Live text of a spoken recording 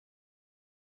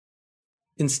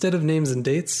Instead of names and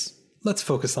dates, let's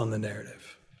focus on the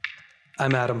narrative.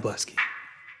 I'm Adam Blesky.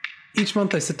 Each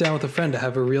month I sit down with a friend to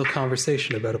have a real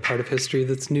conversation about a part of history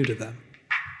that's new to them.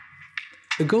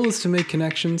 The goal is to make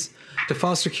connections, to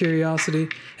foster curiosity,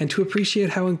 and to appreciate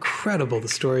how incredible the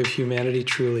story of humanity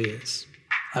truly is.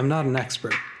 I'm not an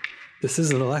expert. This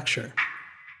isn't a lecture.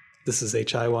 This is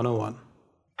HI 101.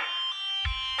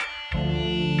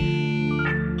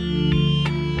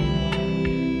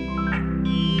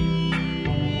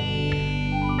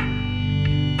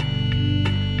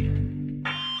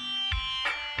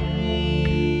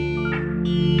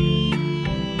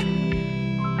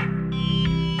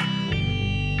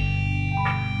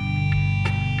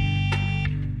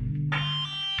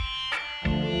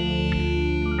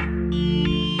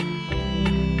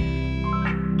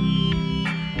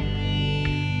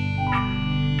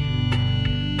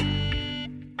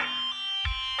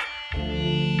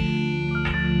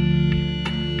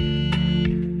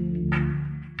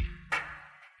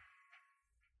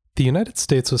 The United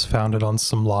States was founded on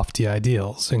some lofty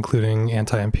ideals, including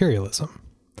anti-imperialism.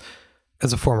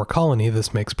 As a former colony,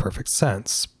 this makes perfect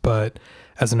sense, but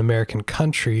as an American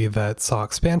country that saw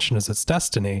expansion as its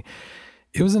destiny,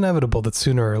 it was inevitable that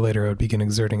sooner or later it would begin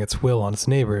exerting its will on its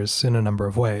neighbors in a number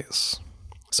of ways.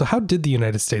 So how did the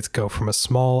United States go from a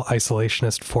small,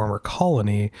 isolationist former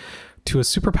colony to a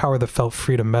superpower that felt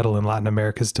free to meddle in Latin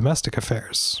America's domestic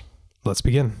affairs? Let's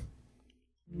begin.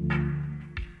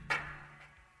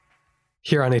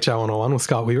 Here on HI 101 with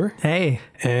Scott Weaver. Hey.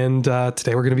 And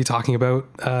today we're going to be talking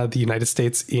about the United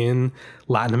States in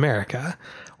Latin America,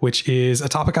 which is a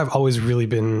topic I've always really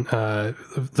been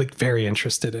very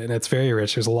interested in. It's very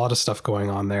rich. There's a lot of stuff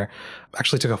going on there. I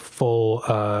actually took a full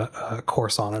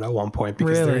course on it at one point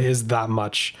because there is that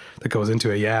much that goes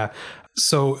into it. Yeah.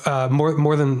 So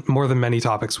more than many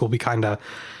topics, we'll be kind of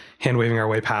hand-waving our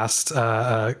way past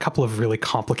a couple of really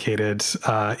complicated,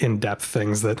 in-depth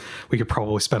things that we could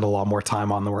probably spend a lot more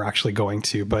time on than we're actually going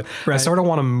to. But I sort of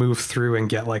want to move through and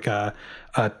get like a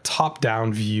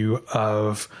top-down view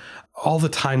of all the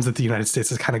times that the United States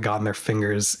has kind of gotten their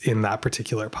fingers in that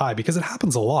particular pie, because it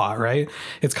happens a lot, right?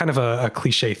 It's kind of a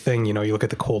cliche thing. You know, you look at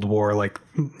the Cold War, like,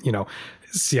 you know,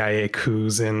 CIA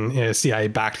coups and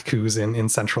CIA-backed coups in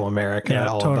Central America and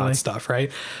all of that stuff,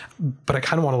 right? But I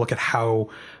kind of want to look at how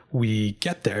we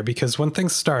get there, because when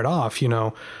things start off, you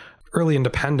know, early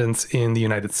independence in the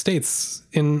United States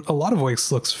in a lot of ways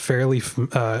looks fairly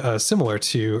similar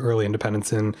to early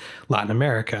independence in Latin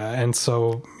America. And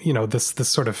so, you know, this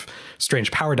sort of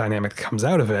strange power dynamic that comes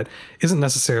out of it isn't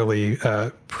necessarily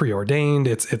preordained.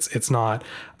 It's not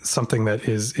something that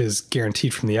is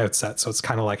guaranteed from the outset. So it's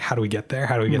kind of like, how do we get there?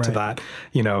 How do we get to that,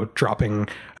 you know, dropping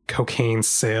cocaine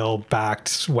sale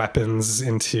backed weapons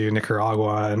into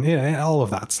Nicaragua and all of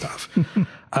that stuff.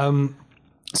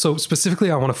 So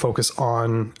specifically, I want to focus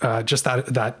on just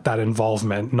that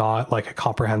involvement, not like a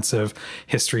comprehensive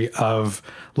history of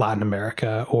Latin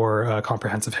America or a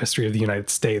comprehensive history of the United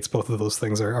States. Both of those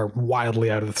things are wildly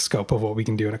out of the scope of what we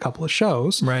can do in a couple of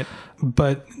shows. Right.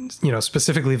 But, you know,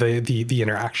 specifically the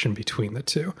interaction between the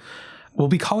two. We'll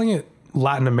be calling it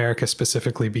Latin America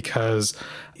specifically because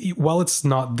while it's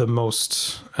not the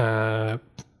most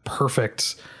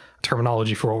perfect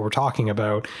terminology for what we're talking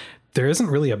about, there isn't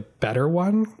really a better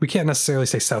one. We can't necessarily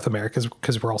say South America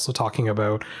because we're also talking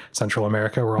about Central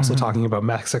America. We're also talking about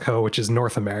Mexico, which is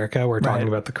North America. We're talking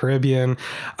about the Caribbean.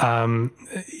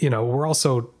 You know, we're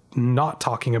also not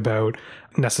talking about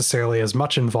necessarily as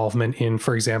much involvement in,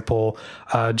 for example,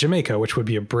 Jamaica, which would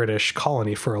be a British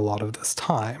colony for a lot of this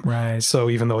time. Right. So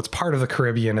even though it's part of the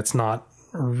Caribbean, it's not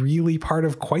really part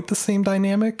of quite the same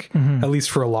dynamic, at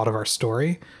least for a lot of our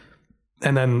story.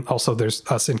 And then also there's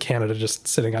us in Canada just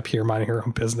sitting up here minding our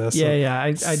own business.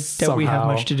 I doubt we have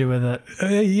much to do with it.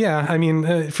 I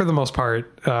mean, for the most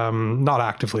part, not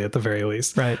actively at the very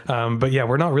least. Right. But yeah,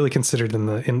 we're not really considered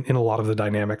in a lot of the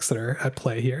dynamics that are at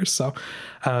play here. So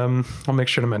I'll make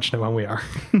sure to mention it when we are.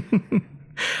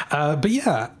 But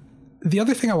yeah, the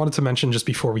other thing I wanted to mention just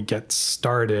before we get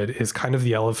started is kind of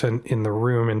the elephant in the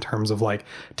room in terms of like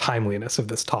timeliness of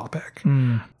this topic.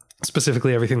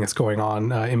 Specifically everything that's going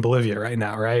on in Bolivia right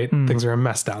now, right? Things are a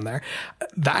mess down there.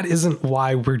 That isn't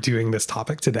why we're doing this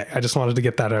topic today. I just wanted to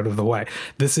get that out of the way.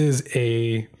 This is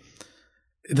an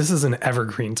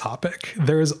evergreen topic.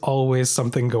 There is always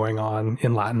something going on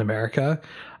in Latin America,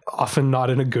 often not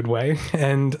in a good way.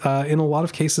 And in a lot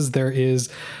of cases, there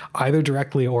is either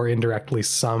directly or indirectly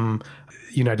some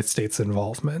United States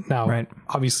involvement. Now,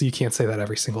 obviously you can't say that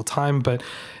every single time, but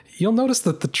you'll notice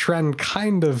that the trend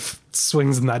kind of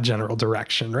swings in that general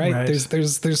direction, right?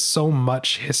 There's so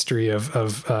much history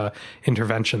of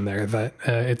intervention there that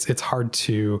it's hard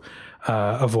to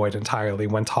avoid entirely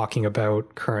when talking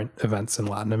about current events in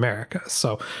Latin America.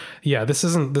 So yeah, this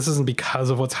isn't because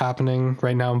of what's happening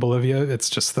right now in Bolivia. It's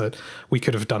just that we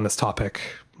could have done this topic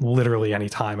literally any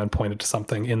time and pointed to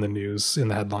something in the news, in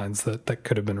the headlines that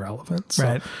could have been relevant.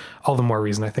 So all the more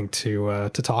reason, I think, to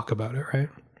talk about it, right?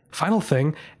 Final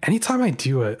thing, anytime I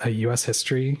do a US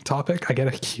history topic, I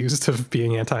get accused of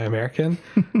being anti-American.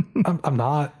 I'm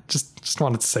not, just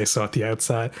wanted to say so at the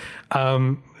outset.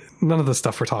 None of the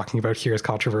stuff we're talking about here is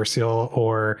controversial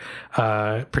or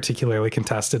particularly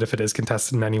contested. If it is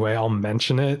contested in any way, I'll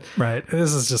mention it. Right.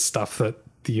 This is just stuff that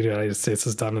the United States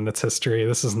has done in its history.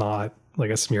 This is not like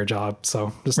a smear job.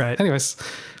 So just anyways,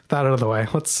 that out of the way,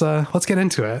 let's get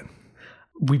into it.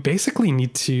 We basically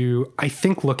need to, I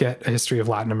think, look at a history of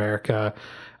Latin America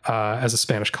as a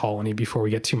Spanish colony before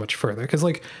we get too much further. Because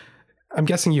like, I'm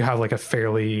guessing you have like a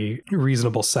fairly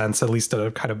reasonable sense, at least at a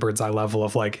kind of bird's eye level,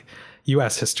 of like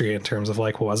US history in terms of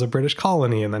like what was a British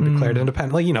colony and then declared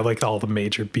independent, like, you know, like all the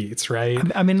major beats, right?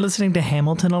 I've been listening to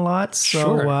Hamilton a lot,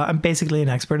 so I'm basically an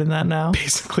expert in that now.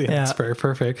 Basically an expert,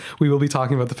 perfect. We will be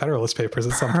talking about the Federalist Papers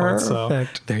at some point, so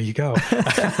there you go.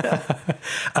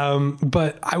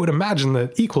 But I would imagine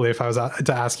that equally, if I was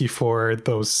to ask you for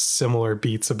those similar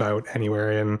beats about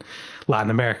anywhere in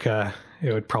Latin America,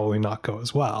 it would probably not go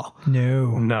as well.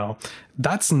 No,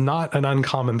 that's not an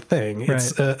uncommon thing.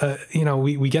 It's you know,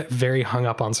 we get very hung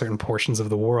up on certain portions of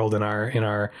the world in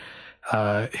our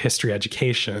history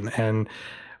education, and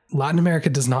Latin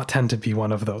America does not tend to be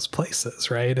one of those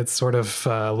places, right? It's sort of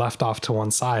left off to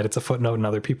one side. It's a footnote in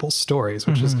other people's stories,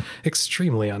 which is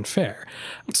extremely unfair.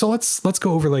 So let's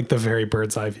go over like the very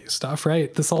bird's eye view stuff,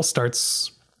 right? This all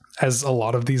starts, as a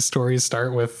lot of these stories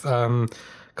start, with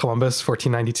Columbus,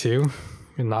 1492.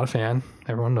 I'm not a fan.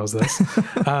 Everyone knows this.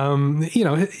 You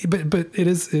know, but it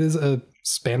is a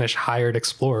Spanish hired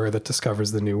explorer that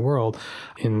discovers the New World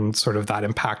in sort of that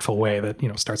impactful way that, you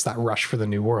know, starts that rush for the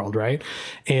New World, right?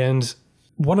 And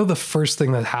one of the first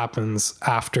thing that happens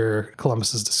after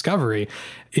Columbus's discovery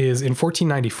is in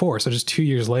 1494, so just 2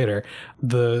 years later,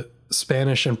 the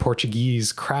Spanish and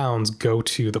Portuguese crowns go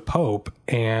to the Pope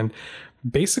and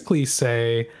basically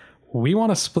say, we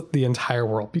want to split the entire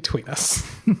world between us.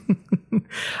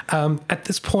 At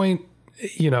this point,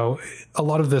 you know, a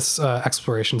lot of this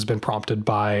exploration has been prompted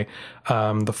by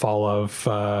the fall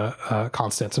of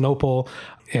Constantinople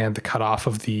and the cutoff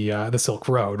of the Silk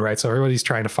Road, right? So everybody's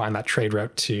trying to find that trade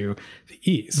route to the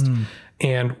east.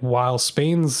 And while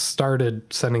Spain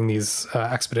started sending these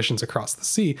expeditions across the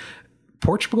sea,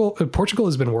 Portugal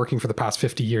has been working for the past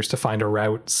 50 years to find a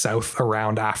route south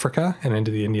around Africa and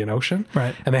into the Indian Ocean.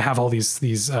 Right. And they have all these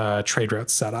trade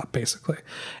routes set up, basically.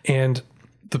 And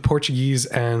the Portuguese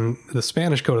and the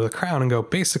Spanish go to the crown and go,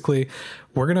 basically,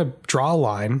 we're going to draw a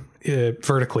line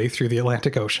vertically through the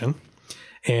Atlantic Ocean,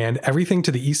 and everything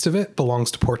to the east of it belongs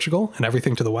to Portugal, and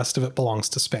everything to the west of it belongs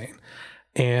to Spain.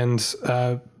 And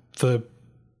the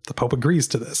Pope agrees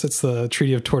to this. It's the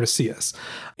Treaty of Tordesillas.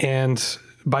 And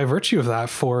by virtue of that,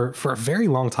 for a very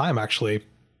long time, actually,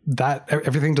 that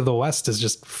everything to the west is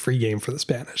just free game for the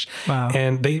Spanish. Wow.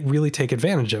 And they really take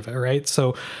advantage of it, right?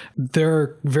 So there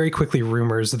are very quickly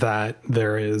rumors that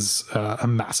there is a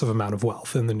massive amount of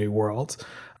wealth in the New World.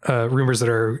 Rumors that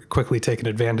are quickly taken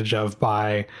advantage of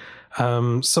by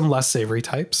some less savory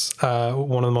types.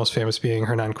 One of the most famous being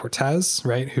Hernan Cortez,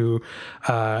 right? Who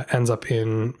ends up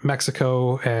in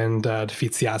Mexico and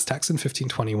defeats the Aztecs in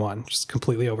 1521, just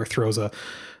completely overthrows a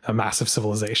massive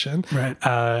civilization. Right.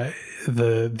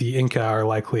 The Inca are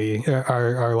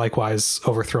likewise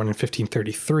overthrown in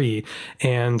 1533.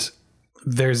 And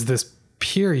there's this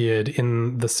period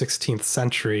in the 16th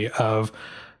century of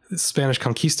Spanish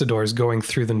conquistadors going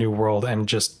through the New World and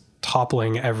just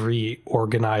toppling every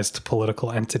organized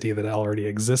political entity that already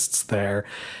exists there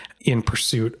in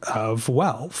pursuit of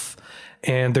wealth.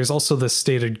 And there's also this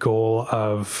stated goal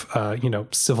of,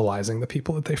 civilizing the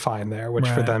people that they find there, which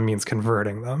for them means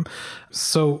converting them.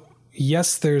 So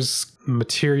yes, there's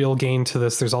material gain to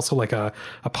this. There's also like a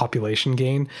population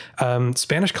gain.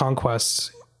 Spanish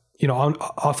conquest, you know,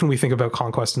 often we think about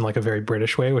conquest in like a very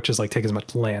British way, which is like take as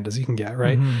much land as you can get,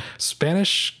 right?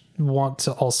 Spanish want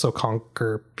to also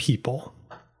conquer people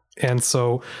And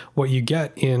so what you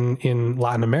get in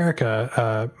Latin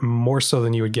America, more so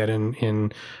than you would get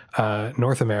in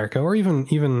North America, or even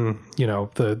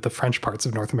the French parts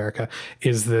of North America,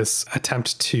 is this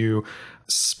attempt to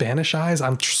Spanishize.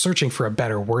 I'm searching for a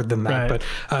better word than that,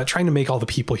 but trying to make all the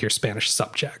people here Spanish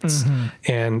subjects.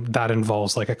 And that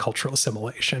involves like a cultural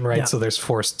assimilation, right? Yeah. So there's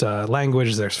forced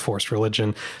language, there's forced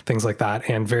religion, things like that.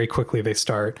 And very quickly they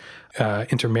start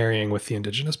intermarrying with the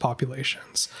indigenous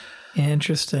populations.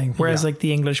 Interesting. Whereas like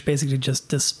the English basically just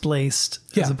displaced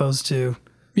as opposed to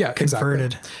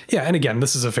converted. Exactly. Yeah, and again,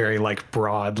 this is a very like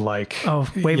broad, like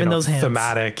waving those hands,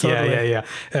 thematic. Totally. Yeah.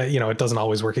 It doesn't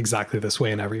always work exactly this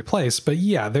way in every place, but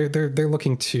yeah, they're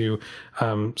looking to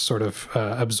sort of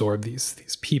absorb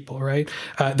these people, right?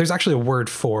 There's actually a word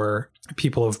for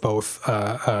people of both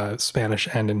Spanish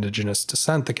and indigenous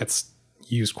descent that gets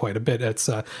used quite a bit. It's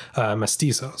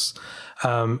mestizos.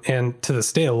 And to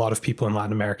this day, a lot of people in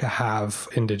Latin America have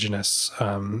indigenous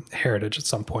heritage at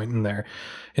some point in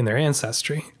their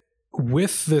ancestry.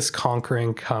 With this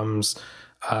conquering comes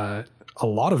a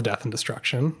lot of death and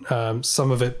destruction,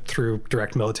 some of it through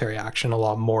direct military action, a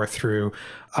lot more through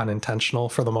unintentional,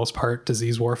 for the most part,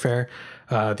 disease warfare.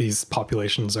 These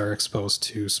populations are exposed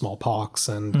to smallpox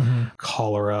and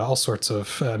cholera, all sorts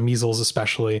of measles,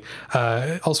 especially,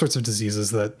 all sorts of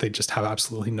diseases that they just have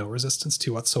absolutely no resistance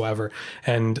to whatsoever.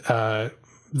 And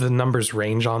the numbers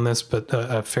range on this, but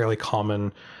a fairly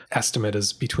common estimate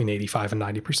is between 85 and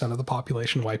 90% of the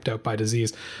population wiped out by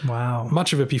disease. Wow.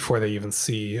 Much of it before they even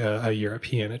see a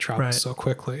European. It travels so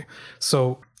quickly.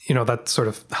 So, that sort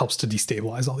of helps to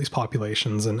destabilize all these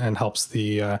populations and helps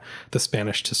the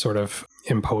Spanish to sort of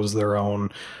impose their own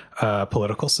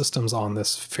political systems on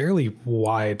this fairly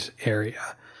wide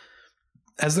area.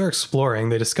 As they're exploring,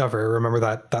 they discover, remember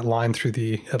that line through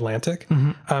the Atlantic?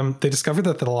 They discover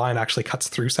that the line actually cuts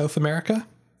through South America.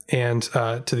 And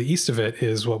to the east of it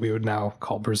is what we would now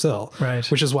call Brazil,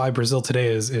 which is why Brazil today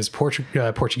is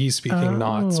Portuguese speaking,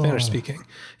 not Spanish speaking.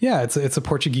 Yeah, it's a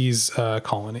Portuguese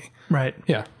colony. Right.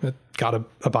 Yeah, it got to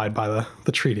abide by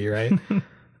the treaty, right?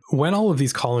 When all of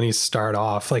these colonies start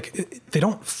off, like they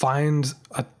don't find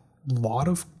a lot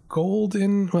of gold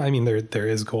there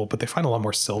is gold, but they find a lot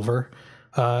more silver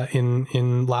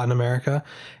in Latin America,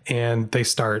 and they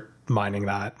start mining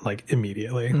that like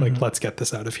immediately. Like, let's get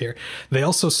this out of here. They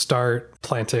also start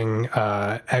planting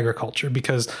agriculture,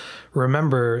 because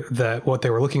remember that what they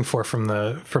were looking for from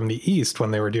the east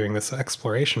when they were doing this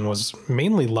exploration was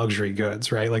mainly luxury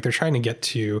goods, right? Like they're trying to get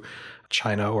to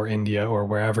China or India or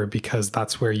wherever, because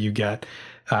that's where you get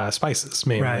spices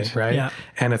mainly, right? Yeah.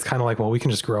 And it's kind of like, well, we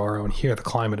can just grow our own here. The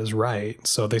climate is right.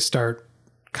 So they start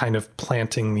kind of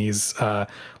planting these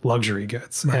luxury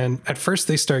goods. Right. And at first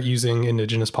they start using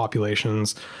indigenous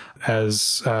populations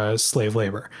as slave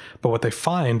labor. But what they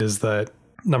find is that,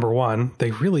 number one,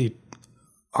 they really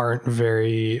aren't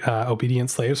very obedient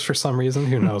slaves for some reason.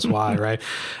 Who knows why, right?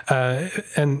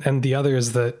 And the other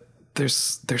is that they're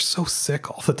so sick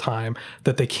all the time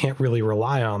that they can't really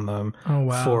rely on them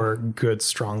for good,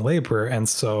 strong labor. And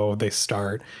so they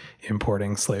start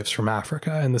importing slaves from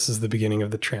Africa. And this is the beginning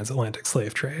of the transatlantic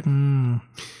slave trade.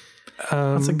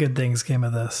 Lots of good things came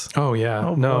of this. Oh, yeah.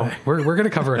 Oh, no, we're going to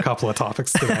cover a couple of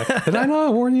topics today. Did I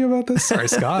not warn you about this? Sorry,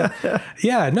 Scott.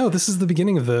 Yeah, no, this is the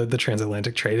beginning of the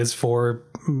transatlantic trade, is for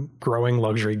growing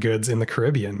luxury goods in the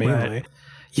Caribbean, mainly. Right.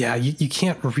 Yeah, you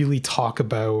can't really talk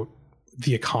about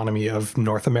the economy of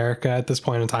North America at this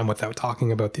point in time without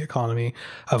talking about the economy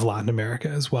of Latin America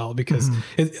as well, because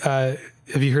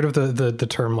have you heard of the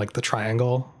term like the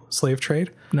triangle slave trade?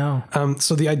 No.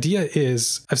 So the idea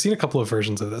is, I've seen a couple of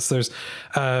versions of this. There's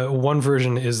one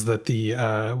version is that the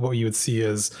what you would see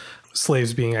is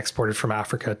slaves being exported from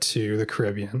Africa to the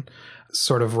Caribbean,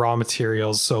 sort of raw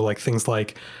materials. So like things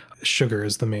like sugar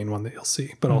is the main one that you'll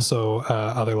see, but also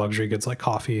other luxury goods like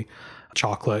coffee,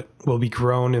 chocolate will be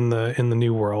grown in the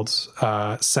New World,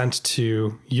 sent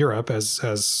to Europe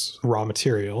as raw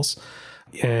materials,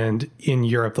 and in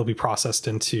Europe they'll be processed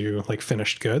into like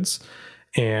finished goods,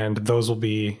 and those will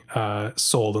be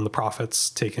sold, and the profits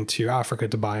taken to Africa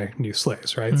to buy new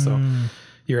slaves, right? So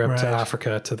Europe to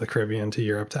Africa, to the Caribbean, to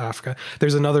Europe to Africa.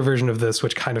 There's another version of this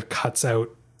which kind of cuts out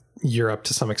Europe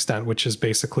to some extent, which is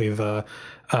basically the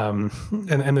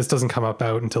and this doesn't come out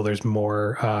until there's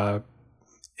more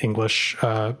English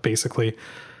basically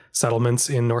settlements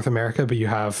in North America, but you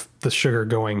have the sugar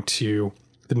going to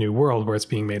the New World where it's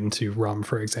being made into rum,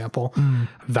 for example,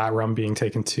 that rum being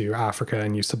taken to Africa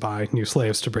and used to buy new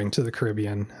slaves to bring to the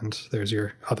Caribbean. And there's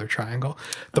your other triangle.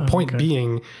 The point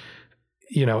being,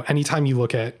 anytime you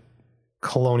look at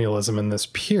colonialism in this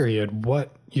period,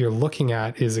 what you're looking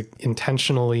at is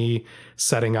intentionally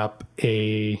setting up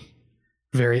a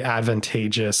very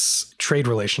advantageous trade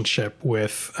relationship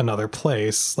with another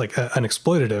place, like an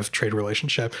exploitative trade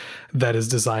relationship that is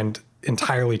designed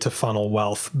entirely to funnel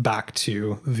wealth back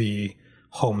to the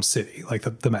home city, like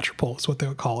the metropole is what they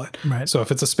would call it. Right. So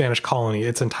if it's a Spanish colony,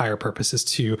 its entire purpose is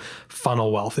to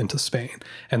funnel wealth into Spain.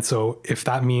 And so if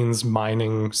that means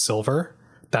mining silver,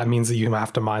 that means that you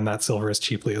have to mine that silver as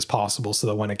cheaply as possible so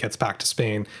that when it gets back to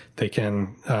Spain, they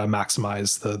can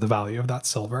maximize the value of that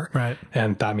silver. Right.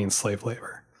 And that means slave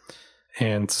labor.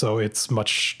 And so it's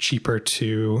much cheaper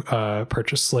to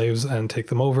purchase slaves and take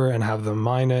them over and have them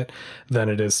mine it than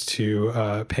it is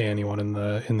to pay anyone in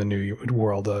the New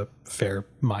World a fair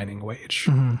mining wage,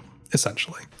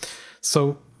 essentially.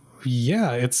 So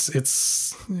yeah,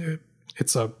 it's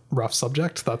a rough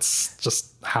subject. That's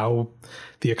just how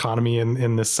the economy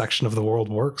in this section of the world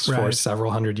works for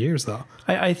several hundred years, though.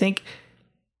 I think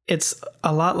it's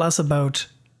a lot less about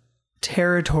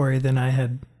territory than I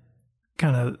had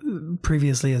kind of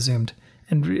previously assumed.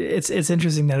 And it's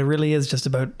interesting that it really is just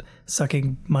about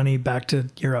sucking money back to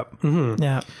Europe. Mm-hmm.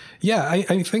 Yeah. Yeah,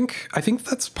 I think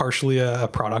that's partially a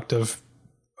product of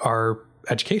our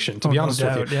education, to be honest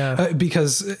with you. Yeah.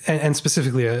 Because, and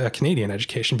specifically a Canadian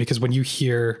education, because when you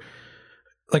hear,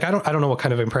 like, I don't know what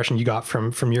kind of impression you got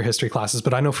from your history classes,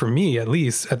 but I know for me, at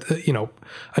least,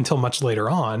 until much later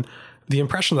on, the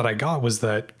impression that I got was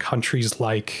that countries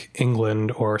like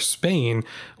England or Spain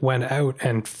went out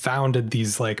and founded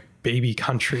these like baby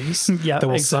countries that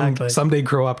will someday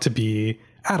grow up to be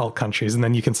adult countries, and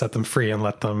then you can set them free and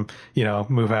let them,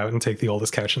 move out and take the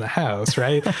oldest couch in the house,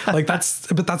 right? Like that's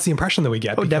the impression that we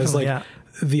get. Because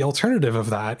the alternative of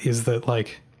that is that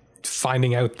like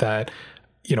finding out that,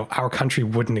 our country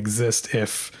wouldn't exist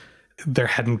if there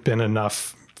hadn't been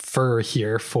enough fur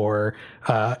here for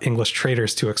English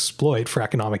traders to exploit for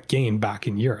economic gain back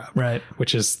in Europe, right?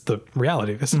 Which is the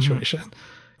reality of the situation. Mm-hmm.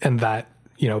 And that,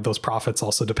 those profits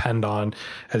also depend on,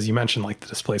 as you mentioned, like the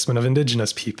displacement of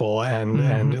indigenous people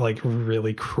and like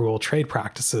really cruel trade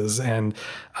practices. And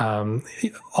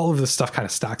all of this stuff kind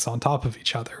of stacks on top of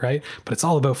each other, right? But it's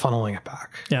all about funneling it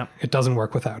back. Yeah. It doesn't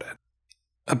work without it.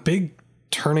 A big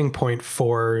turning point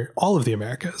for all of the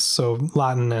Americas, so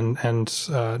Latin and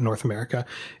North America,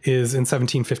 is in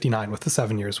 1759 with the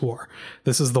 7 Years' War.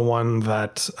 This is the one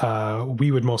that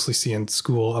we would mostly see in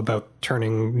school about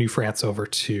turning New France over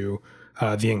to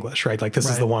the English, right? Like this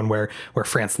is the one where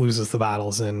France loses the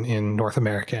battles in North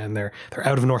America, and they're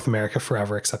out of North America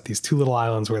forever, except these two little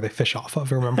islands where they fish off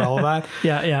of. Remember all of that?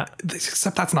 Yeah.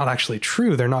 Except that's not actually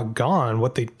true. They're not gone.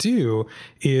 What they do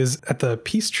is at the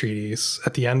peace treaties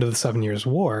at the end of the 7 Years'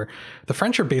 War, the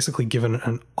French are basically given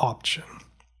an option.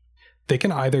 They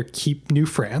can either keep New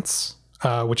France,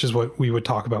 which is what we would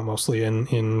talk about mostly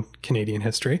in Canadian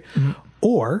history,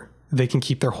 or they can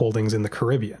keep their holdings in the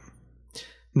Caribbean.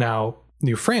 Now,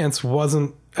 New France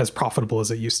wasn't as profitable as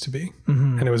it used to be,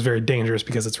 and it was very dangerous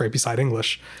because it's right beside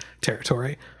English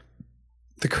territory.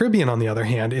 The Caribbean, on the other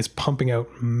hand, is pumping out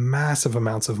massive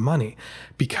amounts of money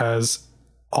because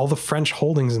all the French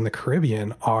holdings in the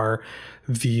Caribbean are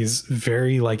these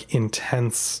very like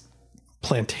intense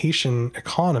plantation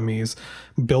economies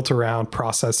built around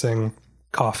processing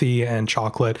coffee and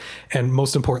chocolate, and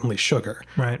most importantly, sugar,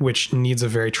 which needs a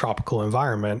very tropical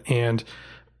environment. And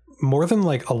more than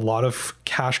like a lot of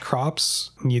cash crops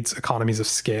needs economies of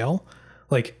scale.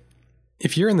 Like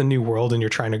if you're in the New World and you're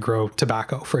trying to grow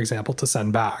tobacco, for example, to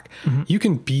send back, you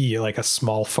can be like a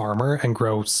small farmer and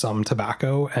grow some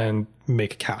tobacco and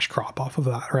make a cash crop off of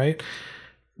that, right?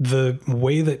 The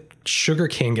way that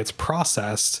sugarcane gets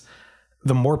processed,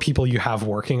 the more people you have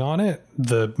working on it,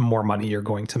 the more money you're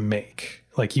going to make.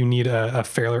 Like you need a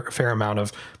fair amount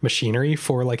of machinery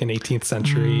for like an 18th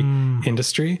century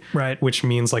industry, right? Which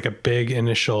means like a big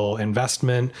initial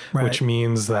investment, which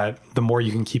means that the more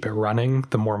you can keep it running,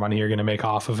 the more money you're going to make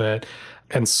off of it.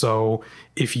 And so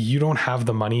if you don't have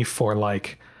the money for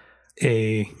like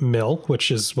a mill,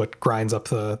 which is what grinds up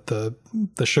the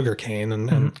sugar cane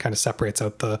and kind of separates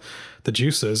out the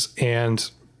juices,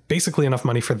 and basically enough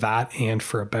money for that and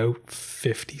for about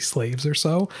 50 slaves or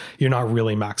so, you're not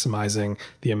really maximizing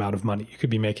the amount of money you could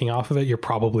be making off of it. You're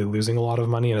probably losing a lot of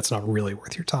money and it's not really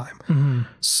worth your time.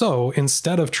 So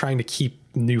instead of trying to keep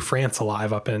New France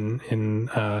alive up in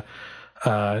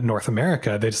North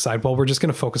America, they decide, well, we're just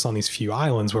going to focus on these few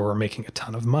islands where we're making a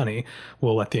ton of money.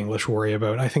 We'll let the English worry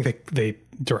about, I think they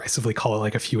derisively call it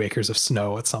like a few acres of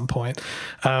snow at some point,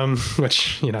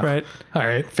 which, right. All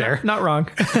right, fair. Not wrong.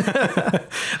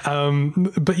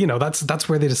 But that's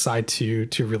where they decide to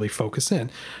really focus in.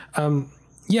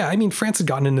 Yeah, I mean, France had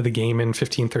gotten into the game in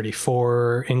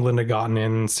 1534. England had gotten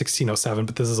in 1607,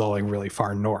 but this is all like really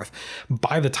far north.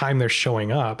 By the time they're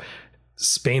showing up,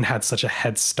 Spain had such a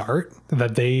head start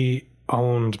that they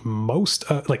owned most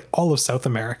like all of South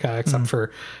America except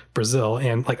for Brazil,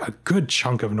 and like a good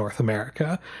chunk of North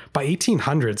America. By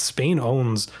 1800, Spain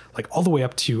owns like all the way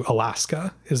up to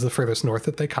Alaska is the furthest north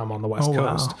that they come on the west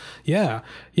coast. Wow.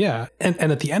 Yeah. And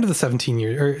at the end of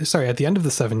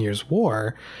the 7 Years'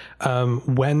 War,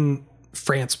 when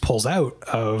France pulls out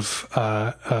of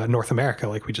North America,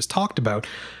 like we just talked about,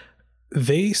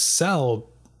 they sell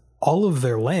all of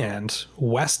their land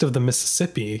west of the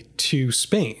Mississippi to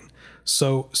Spain.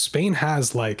 So Spain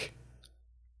has like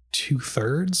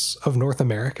 2/3 of North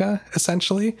America,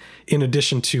 essentially, in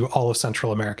addition to all of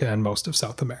Central America and most of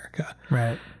South America.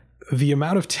 Right. The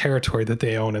amount of territory that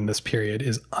they own in this period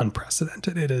is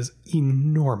unprecedented. It is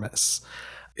enormous.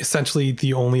 Essentially,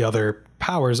 the only other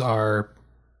powers are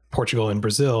Portugal and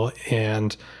Brazil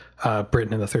and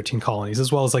Britain and the 13 colonies,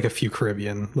 as well as like a few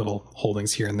Caribbean little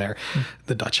holdings here and there.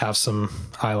 The Dutch have some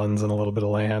islands and a little bit of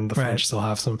land. The French still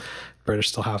have some. British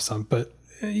still have some. But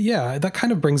yeah, that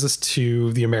kind of brings us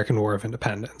to the American War of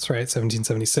Independence, right?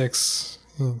 1776.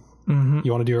 You want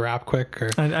to do a wrap quick? Or?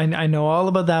 I know all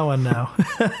about that one now.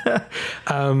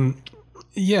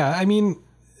 Yeah, I mean,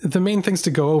 the main things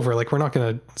to go over, like we're not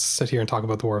going to sit here and talk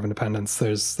about the War of Independence.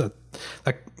 There's that,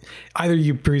 like, either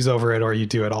you breeze over it or you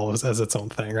do it all as its own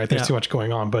thing, right? There's too much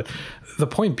going on. But the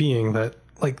point being that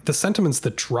like the sentiments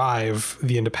that drive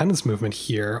the independence movement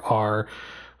here are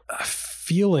a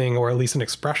feeling, or at least an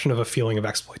expression of a feeling of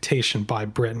exploitation by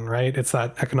Britain, right? It's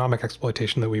that economic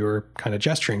exploitation that we were kind of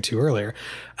gesturing to earlier,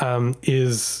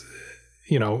 is,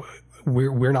 you know,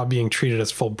 we're not being treated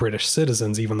as full British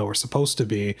citizens, even though we're supposed to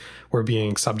be. We're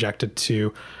being subjected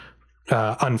to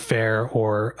unfair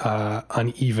or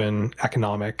uneven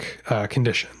economic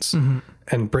conditions.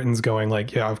 And Britain's going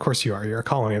like, yeah, of course you are. You're a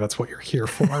colony. That's what you're here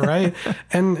for, right?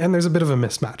 and there's a bit of a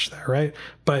mismatch there, right?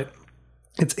 But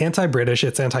it's anti-British,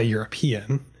 it's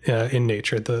anti-European in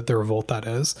nature, the revolt that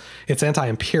is. It's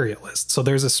anti-imperialist. So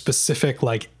there's a specific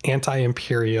like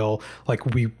anti-imperial, like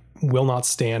we will not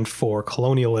stand for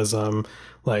colonialism.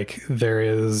 Like there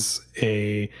is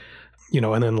a, you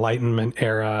know, an Enlightenment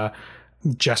era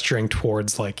gesturing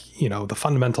towards like, you know, the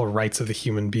fundamental rights of the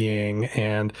human being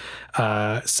and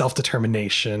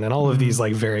self-determination and all of these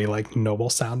like very like noble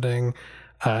sounding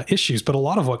issues. But a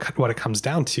lot of what it comes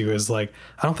down to is like,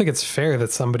 I don't think it's fair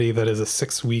that somebody that is a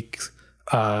 6-week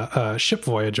ship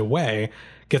voyage away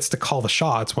gets to call the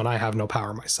shots when I have no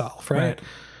power myself, right?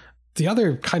 The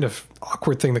other kind of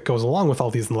awkward thing that goes along with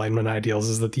all these Enlightenment ideals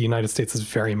is that the United States is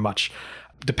very much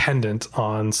dependent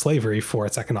on slavery for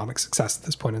its economic success at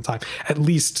this point in time, at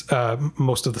least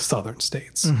most of the southern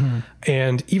states.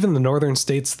 And even the northern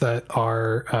states that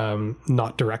are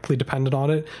not directly dependent on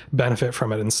it benefit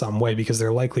from it in some way, because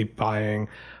they're likely buying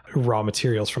raw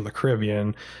materials from the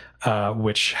Caribbean,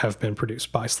 which have been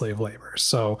produced by slave labor.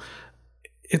 So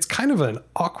it's kind of an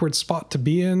awkward spot to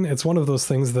be in. It's one of those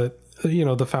things that, you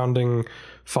know, the founding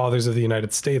fathers of the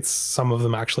United States, some of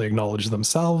them actually acknowledge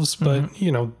themselves, but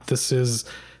you know, this is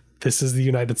the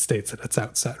United States at its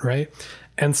outset, right?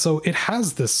 And so it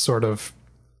has this sort of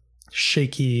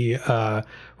shaky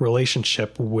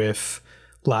relationship with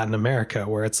Latin America,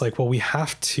 where it's like, well, we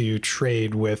have to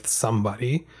trade with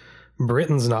somebody.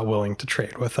 Britain's not willing to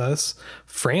trade with us.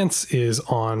 France is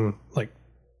on like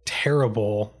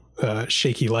terrible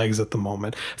shaky legs at the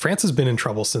moment. France has been in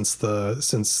trouble since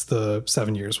the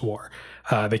 7 Years' War.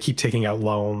 They keep taking out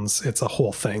loans. It's a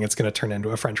whole thing. It's going to turn into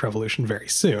a French Revolution very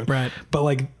soon. Right. But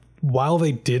like, while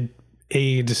they did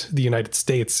aid the United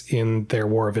States in their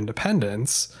War of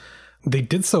Independence, they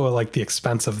did so at like the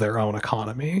expense of their own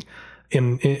economy.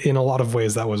 In a lot of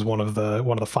ways, that was one of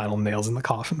the final nails in the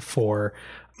coffin for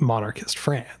monarchist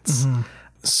France.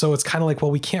 So it's kind of like, well,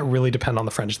 we can't really depend on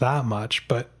the French that much,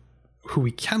 but who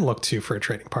we can look to for a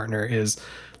trading partner is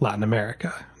Latin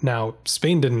America. Now,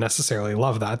 Spain didn't necessarily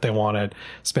love that. They wanted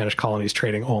Spanish colonies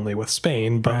trading only with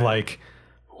Spain, but like,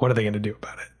 what are they going to do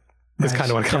about it? Is kind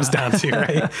of what it comes down to,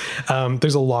 right?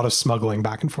 There's a lot of smuggling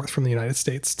back and forth from the United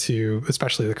States to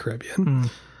especially the Caribbean.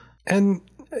 And,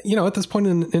 you know, at this point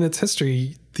in its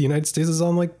history, the United States is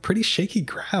on like pretty shaky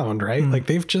ground, right? Like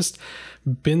they've just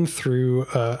been through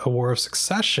a war of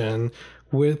succession,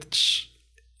 which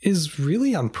is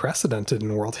really unprecedented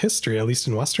in world history, at least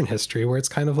in Western history, where it's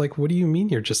kind of like, what do you mean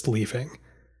you're just leaving?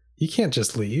 You can't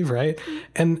just leave, right?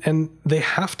 And they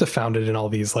have to found it in all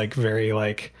these like very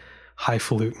like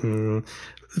highfalutin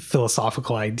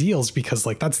philosophical ideals, because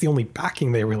like that's the only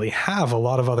backing they really have. A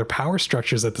lot of other power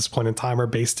structures at this point in time are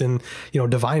based in, you know,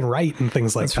 divine right and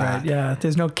things like that. Right. Yeah.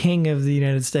 There's no king of the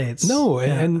United States. No.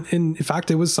 And in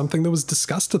fact, it was something that was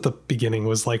discussed at the beginning,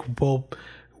 was like, well,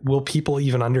 will people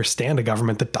even understand a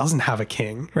government that doesn't have a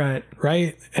king? Right.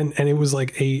 Right. And it was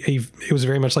like it was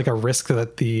very much like a risk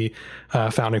that the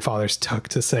founding fathers took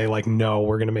to say, like, no,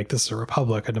 we're going to make this a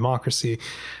republic, a democracy.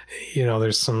 You know,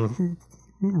 there's some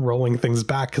rolling things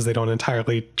back because they don't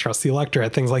entirely trust the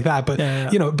electorate, things like that.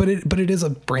 But, you know, but it is a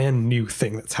brand new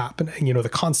thing that's happening. You know, the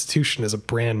Constitution is a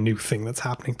brand new thing that's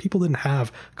happening. People didn't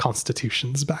have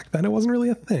constitutions back then. It wasn't really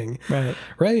a thing. Right.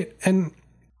 Right. And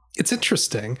it's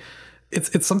interesting.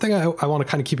 It's something I want to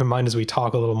kind of keep in mind as we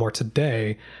talk a little more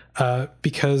today,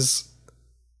 because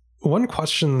one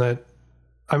question that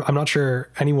I'm not sure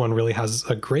anyone really has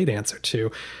a great answer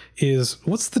to is,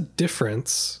 what's the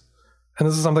difference? And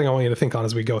this is something I want you to think on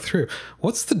as we go through.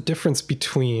 What's the difference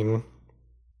between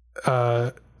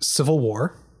civil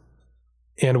war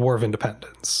and a war of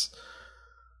independence?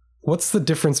 What's the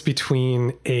difference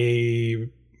between a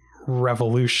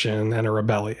revolution and a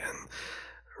rebellion?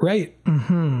 Right?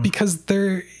 Mm-hmm. Because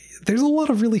there's a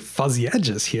lot of really fuzzy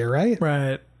edges here, right?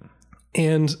 Right.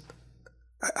 And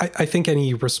I think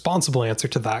any responsible answer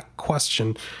to that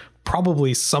question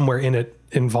probably somewhere in it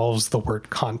involves the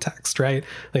word context, right?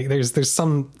 Like there's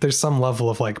some level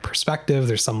of like perspective,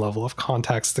 there's some level of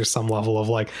context, there's some level of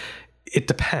like, it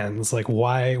depends, like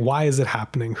why is it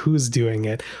happening? Who's doing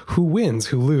it? Who wins?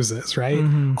 Who loses? Right?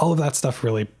 Mm-hmm. All of that stuff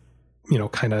really, you know,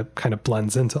 kind of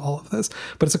blends into all of this.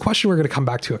 But it's a question we're going to come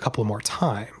back to a couple of more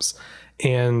times.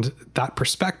 And that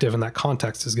perspective and that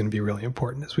context is going to be really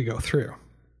important as we go through.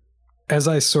 As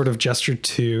I sort of gestured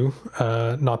to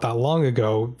not that long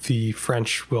ago, the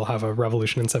French will have a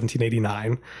revolution in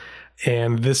 1789.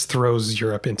 And this throws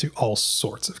Europe into all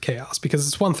sorts of chaos, because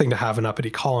it's one thing to have an uppity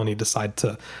colony decide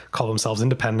to call themselves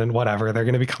independent, whatever. They're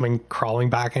going to be crawling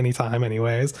back anytime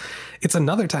anyways. It's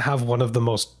another to have one of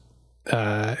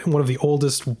the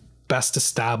oldest, best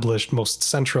established, most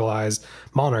centralized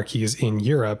monarchies in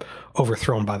Europe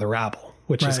overthrown by the rabble,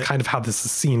 which is kind of how this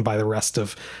is seen by the rest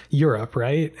of Europe,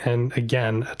 right? And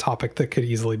again, a topic that could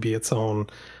easily be its own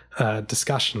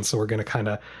discussion. So we're going to kind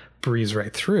of breeze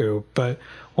right through. But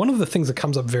one of the things that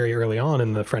comes up very early on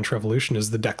in the French Revolution is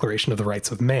the Declaration of the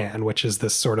Rights of Man, which is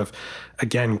this sort of,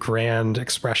 again, grand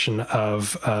expression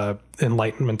of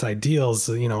Enlightenment ideals,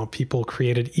 you know, people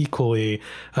created equally,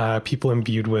 people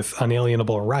imbued with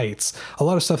unalienable rights, a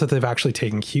lot of stuff that they've actually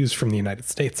taken cues from the United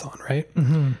States on, right?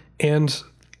 Mm-hmm. And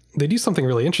they do something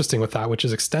really interesting with that, which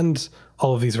is extend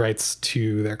all of these rights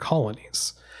to their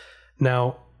colonies.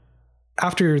 Now,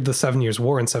 after the 7 Years'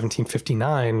 War in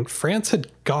 1759, France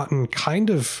had gotten kind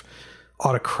of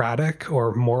autocratic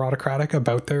or more autocratic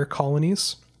about their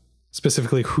colonies,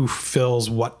 specifically who fills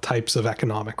what types of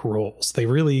economic roles. They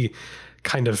really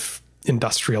kind of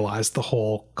industrialized the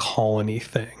whole colony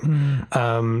thing.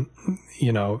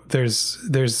 You know,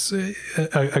 there's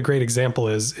a great example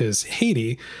is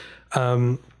Haiti,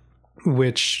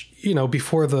 which, you know,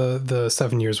 before the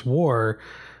 7 Years' War,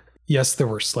 yes, there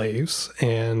were slaves,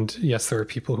 and yes, there were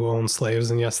people who owned slaves,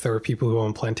 and yes, there were people who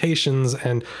owned plantations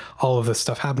and all of this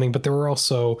stuff happening. But there were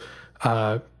also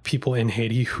people in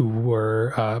Haiti who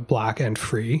were black and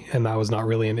free, and that was not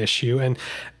really an issue. And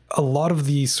a lot of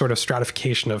the sort of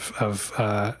stratification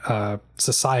of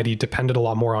society depended a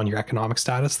lot more on your economic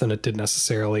status than it did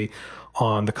necessarily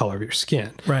on the color of your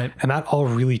skin. Right. And that all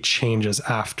really changes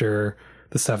after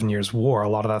the 7 Years' War. A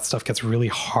lot of that stuff gets really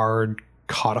hard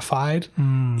codified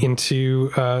into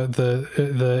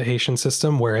the Haitian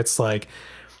system, where it's like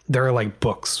there are like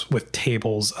books with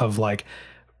tables of like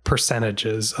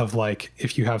percentages of like,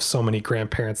 if you have so many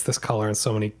grandparents this color and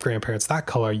so many grandparents that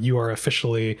color, you are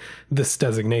officially this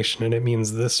designation, and it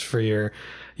means this for your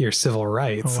civil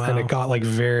rights. Oh, wow. And it got like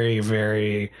very,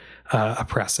 very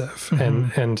oppressive.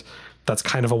 And that's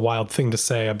kind of a wild thing to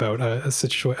say about a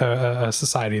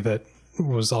society that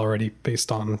was already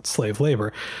based on slave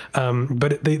labor.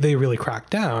 But they really cracked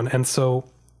down. And so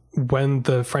when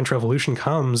the French Revolution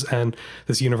comes and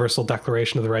this Universal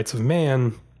Declaration of the Rights of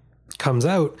Man comes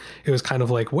out, it was kind of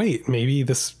like, wait, maybe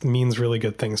this means really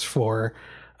good things for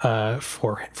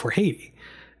Haiti.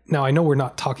 Now, I know we're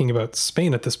not talking about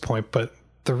Spain at this point, but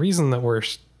the reason that we're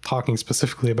talking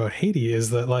specifically about Haiti is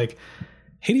that like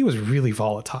Haiti was really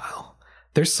volatile.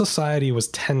 Their society was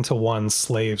 10-to-1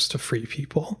 slaves to free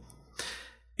people.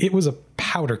 It was a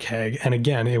powder keg, and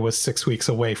again, it was 6 weeks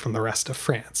away from the rest of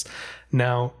France.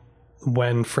 Now,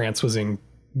 when France was in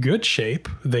good shape,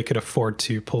 they could afford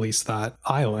to police that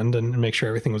island and make sure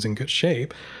everything was in good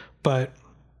shape. But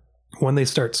when they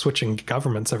start switching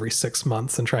governments every 6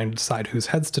 months and trying to decide whose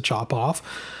heads to chop off,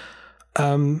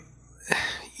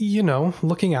 you know,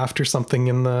 looking after something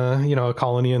in the, you know, a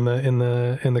colony in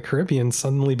the Caribbean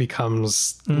suddenly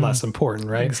becomes less important,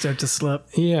 right? Things start to slip.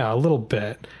 Yeah, a little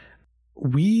bit.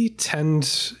 we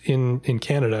tend in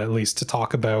Canada, at least, to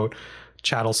talk about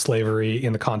chattel slavery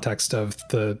in the context of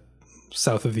the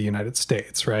south of the United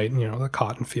States, right? You know, the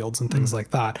cotton fields and things like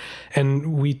that.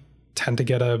 And we tend to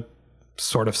get a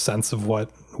sort of sense of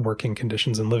what working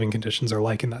conditions and living conditions are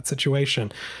like in that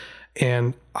situation.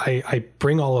 And I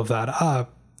bring all of that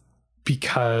up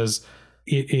because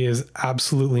it is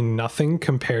absolutely nothing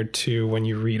compared to when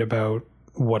you read about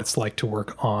what it's like to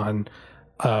work on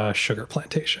a sugar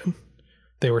plantation.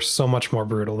 They were so much more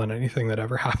brutal than anything that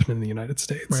ever happened in the United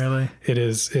States. Really? It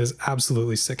is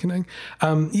absolutely sickening.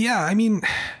 Yeah, I mean,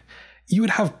 you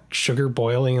would have sugar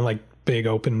boiling in like big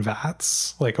open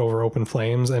vats, like over open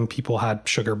flames, and people had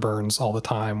sugar burns all the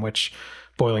time, which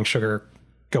boiling sugar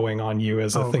going on you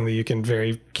is a thing that you can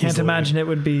can't imagine it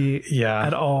would be yeah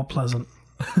at all pleasant.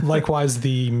 Likewise,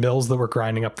 the mills that were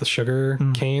grinding up the sugar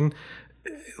cane,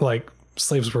 like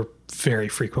slaves were very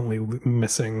frequently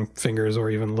missing fingers or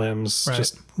even limbs,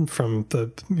 just from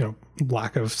the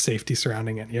lack of safety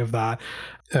surrounding any of that.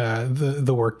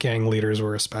 The work gang leaders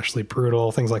were especially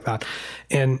brutal, things like that.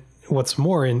 And what's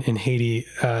more, in Haiti,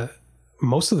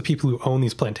 most of the people who own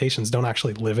these plantations don't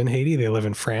actually live in Haiti. They live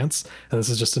in France, and this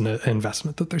is just an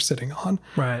investment that they're sitting on.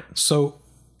 Right. So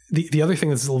the other thing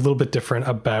that's a little bit different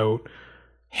about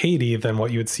Haiti than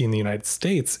what you would see in the United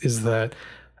States is that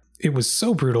it was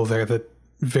so brutal there that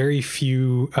very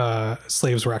few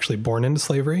slaves were actually born into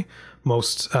slavery.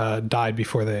 Most died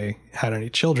before they had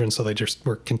any children, so they just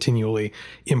were continually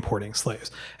importing slaves.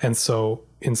 And so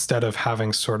instead of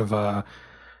having sort of a,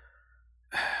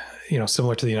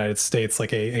 similar to the United States,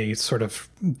 like a sort of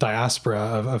diaspora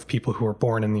of people who were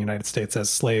born in the United States as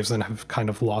slaves and have kind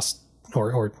of lost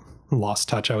or lost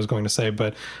touch, I was going to say,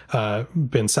 but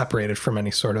been separated from any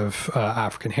sort of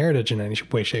African heritage in any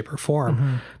way, shape, or form.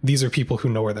 Mm-hmm. These are people who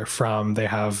know where they're from. They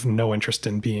have no interest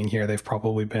in being here. They've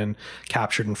probably been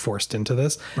captured and forced into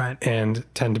this, and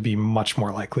tend to be much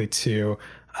more likely to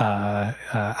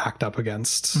act up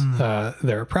against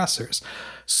their oppressors.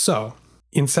 So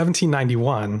in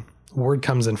 1791, word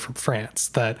comes in from France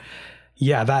that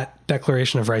that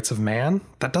Declaration of Rights of Man,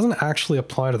 that doesn't actually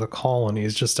apply to the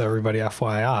colonies, just to everybody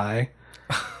FYI.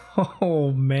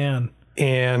 Oh, man.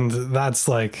 And that's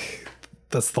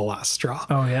the last straw.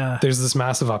 Oh, yeah. There's this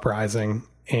massive uprising,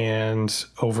 and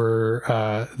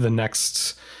over the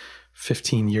next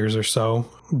 15 years or so,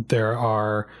 there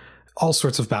are all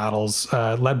sorts of battles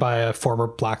led by a former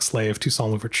black slave.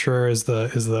 Toussaint Louverture is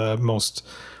the most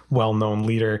well-known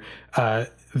leader.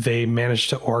 They managed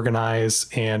to organize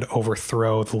and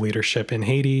overthrow the leadership in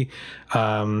Haiti,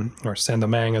 or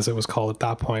Saint-Domingue as it was called at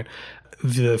that point.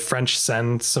 The French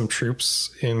send some troops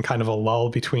in kind of a lull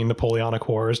between Napoleonic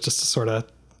Wars just to sort of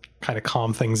kind of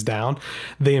calm things down.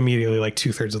 They immediately, like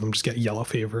 2/3 of them just get yellow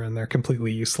fever and they're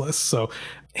completely useless. So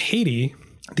Haiti,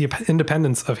 the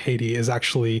independence of Haiti is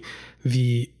actually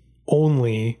the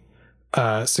only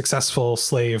successful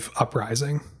slave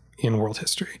uprising in world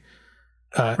history.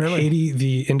 Really? Haiti,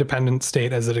 the independent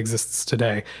state as it exists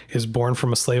today, is born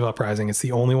from a slave uprising. It's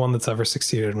the only one that's ever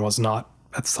succeeded and was not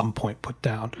at some point put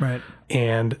down. Right.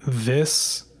 And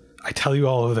this, I tell you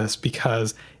all of this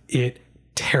because it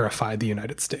terrified the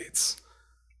United States.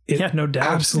 No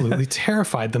doubt. Absolutely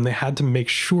terrified them. They had to make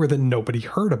sure that nobody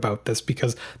heard about this,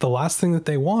 because the last thing that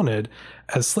they wanted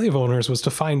as slave owners was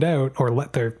to find out, or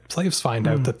let their slaves find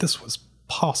out, that this was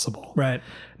possible. Right.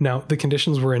 Now, the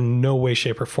conditions were in no way,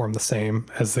 shape, or form the same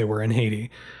as they were in Haiti,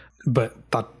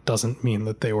 but that doesn't mean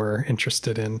that they were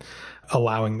interested in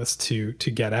allowing this to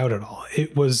get out at all.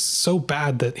 It was so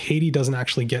bad that Haiti doesn't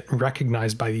actually get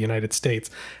recognized by the United States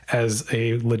as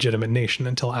a legitimate nation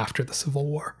until after the Civil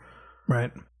War.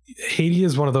 Right. Haiti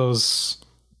is one of those,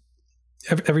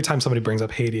 every time somebody brings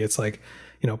up Haiti, it's like,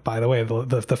 by the way,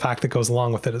 the fact that goes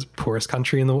along with it is poorest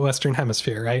country in the Western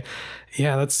Hemisphere, right?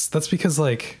 Yeah, that's because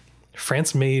like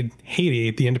France made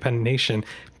Haiti, the independent nation,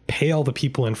 pay all the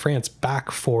people in France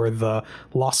back for the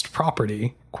lost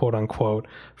property, quote unquote,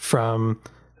 from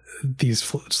these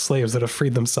slaves that have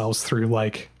freed themselves through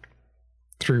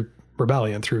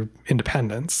rebellion, through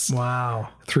independence. Wow.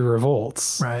 Through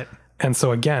revolts. Right. And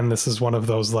so again, this is one of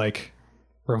those like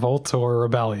revolt or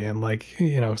rebellion, like,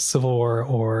 civil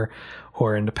war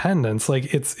or independence.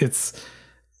 Like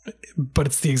but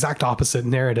it's the exact opposite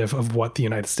narrative of what the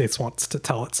United States wants to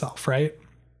tell itself, right?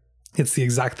 It's the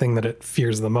exact thing that it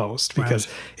fears the most, because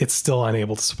it's still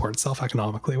unable to support itself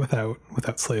economically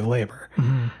without slave labor.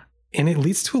 Mm-hmm. And it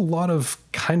leads to a lot of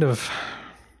kind of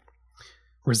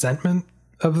resentment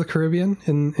of the Caribbean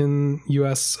in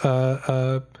U.S.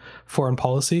 Foreign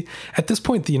policy. At this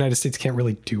point, the United States can't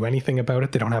really do anything about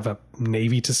it. They don't have a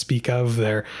navy to speak of.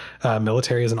 Their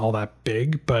military isn't all that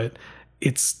big, but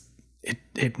it's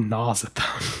it gnaws at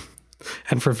them,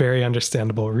 and for very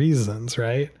understandable reasons,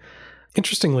 right?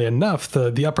 Interestingly enough,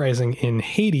 the uprising in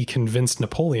Haiti convinced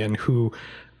Napoleon, who,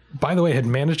 by the way, had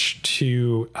managed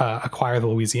to acquire the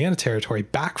Louisiana Territory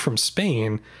back from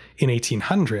Spain in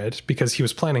 1800 because he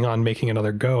was planning on making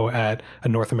another go at a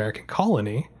North American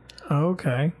colony.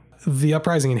 Okay. The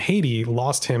uprising in Haiti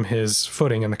lost him his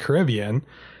footing in the Caribbean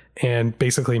and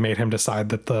basically made him decide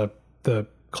that the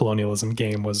colonialism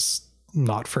game was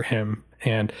not for him,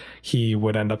 and he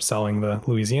would end up selling the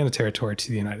Louisiana Territory to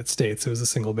the United States. It was the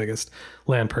single biggest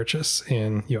land purchase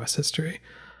in U.S. history.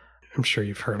 I'm sure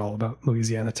you've heard all about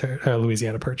Louisiana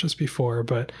Purchase before,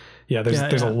 but yeah,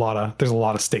 there's a lot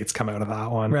of states come out of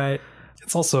that one. Right.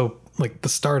 It's also like the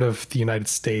start of the United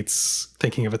States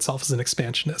thinking of itself as an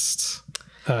expansionist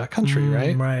country,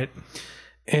 right? Right.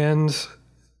 And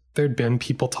there'd been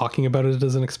people talking about it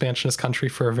as an expansionist country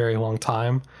for a very long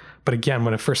time. But again,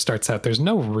 when it first starts out, there's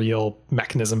no real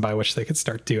mechanism by which they could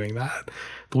start doing that.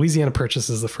 The Louisiana Purchase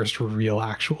is the first real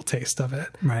actual taste of it.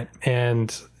 Right.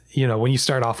 And, you know, when you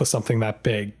start off with something that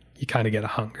big, you kind of get a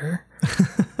hunger.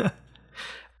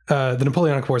 The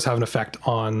Napoleonic Wars have an effect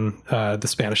on the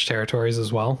Spanish territories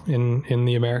as well in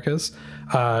the Americas.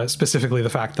 Specifically the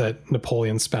fact that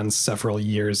Napoleon spends several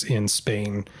years in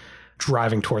Spain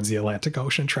driving towards the Atlantic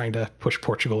Ocean, trying to push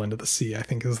Portugal into the sea, I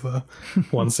think is the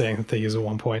one saying that they use at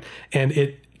one point. And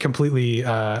it completely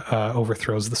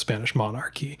overthrows the Spanish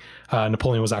monarchy.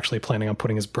 Napoleon was actually planning on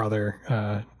putting his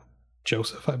brother,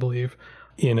 Joseph, I believe,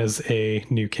 in as a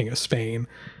new king of Spain.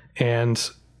 And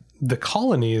the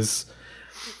colonies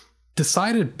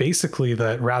decided basically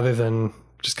that rather than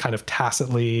just kind of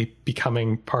tacitly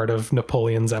becoming part of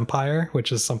Napoleon's empire,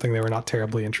 which is something they were not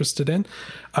terribly interested in,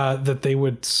 that they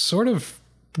would sort of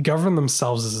govern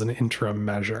themselves as an interim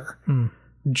measure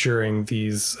during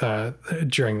this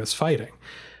fighting.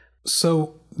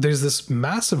 So there's this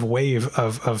massive wave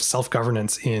of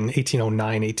self-governance in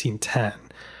 1809, 1810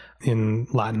 in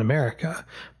Latin America.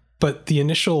 But the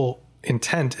initial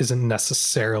intent isn't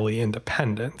necessarily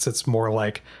independence. It's more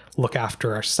like look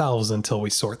after ourselves until we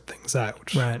sort things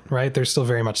out. Right. They're still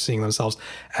very much seeing themselves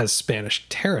as Spanish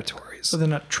territories. So they're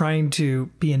not trying to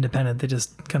be independent. They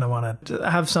just kind of want to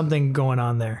have something going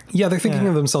on there. Yeah, they're thinking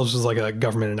of themselves as like a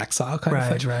government in exile kind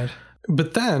of thing. Right.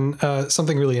 But then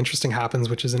something really interesting happens,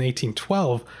 which is in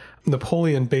 1812,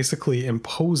 Napoleon basically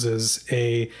imposes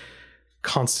a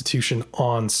constitution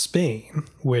on Spain,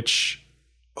 which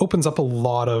opens up a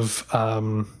lot of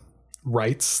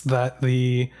rights that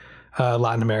the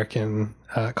Latin American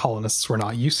colonists were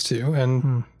not used to,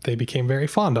 and they became very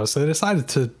fond of. So they decided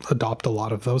to adopt a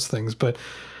lot of those things. But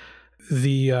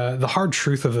the hard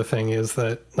truth of the thing is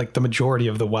that like the majority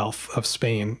of the wealth of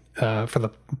Spain for the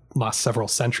last several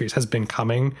centuries has been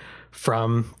coming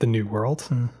from the New World.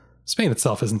 Spain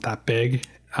itself isn't that big,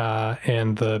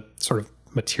 and the sort of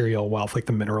material wealth, like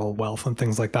the mineral wealth and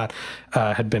things like that,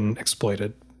 had been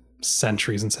exploited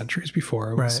centuries and centuries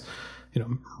before. It was,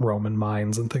 Roman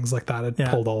mines and things like that had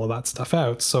pulled all of that stuff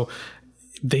out. So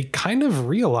they kind of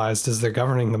realized as they're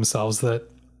governing themselves that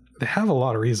they have a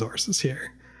lot of resources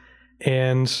here.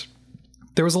 And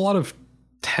there was a lot of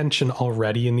tension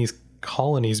already in these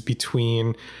colonies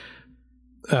between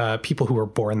people who were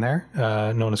born there,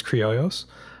 known as criollos,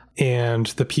 and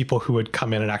the people who would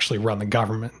come in and actually run the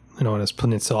government, known as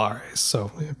peninsulares,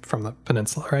 so from the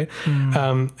peninsula, right?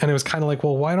 And it was kind of like,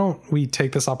 well, why don't we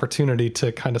take this opportunity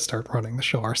to kind of start running the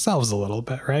show ourselves a little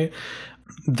bit, right?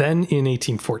 Then in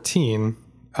 1814,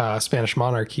 Spanish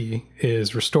monarchy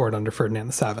is restored under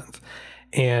Ferdinand VII.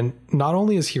 And not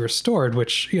only is he restored,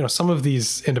 which, some of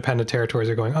these independent territories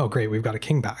are going, oh, great, we've got a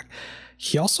king back.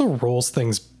 He also rolls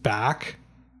things back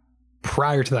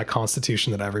prior to that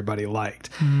constitution that everybody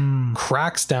liked,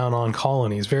 cracks down on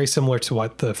colonies, very similar to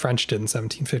what the French did in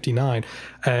 1759,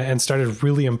 and started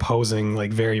really imposing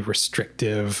like very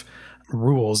restrictive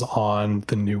rules on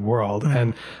the New World.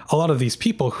 And a lot of these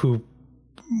people who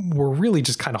were really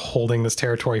just kind of holding this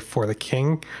territory for the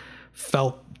king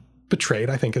felt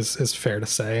betrayed, I think is fair to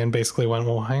say, and basically went,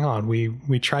 well, hang on,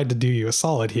 we tried to do you a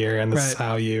solid here, and this is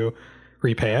how you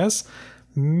repay us.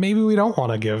 Maybe we don't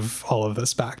want to give all of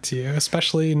this back to you,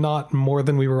 especially not more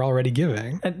than we were already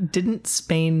giving. Didn't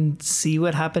Spain see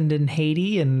what happened in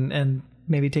Haiti and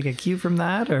maybe take a cue from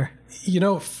that? Or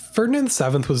Ferdinand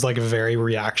VII was like a very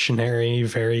reactionary,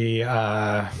 very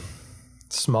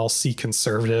small c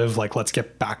conservative, like let's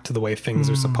get back to the way things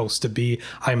are supposed to be.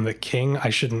 I'm the king. I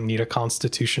shouldn't need a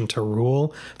constitution to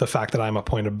rule. The fact that I'm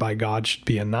appointed by God should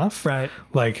be enough. Right.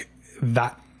 Like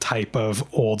that type of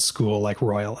old school, like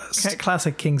royalist.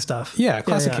 Classic king stuff. Yeah,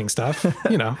 classic king stuff.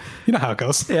 You know how it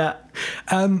goes. Yeah.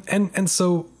 And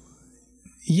so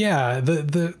Yeah,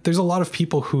 there's a lot of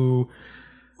people who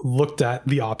looked at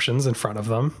the options in front of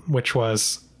them, which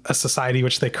was a society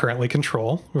which they currently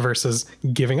control versus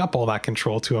giving up all that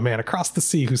control to a man across the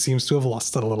sea who seems to have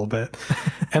lost it a little bit.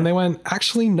 And they went,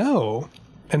 actually, no.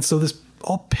 And so this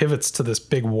all pivots to this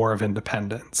big war of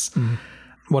independence.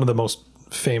 One of the most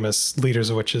famous leaders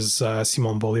of which is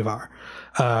Simon Bolivar,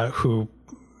 who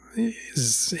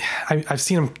is, I've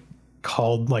seen him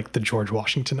called like the George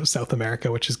Washington of South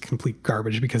America, which is complete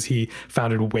garbage because he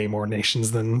founded way more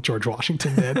nations than George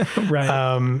Washington did.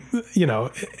 Right. You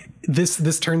know,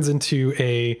 this turns into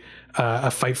a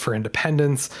fight for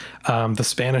independence. The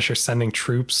Spanish are sending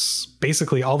troops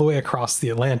basically all the way across the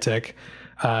Atlantic.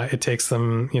 It takes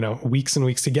them, you know, weeks and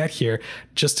weeks to get here.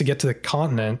 Just to get to the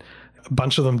continent, a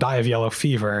bunch of them die of yellow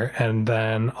fever, and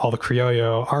then all the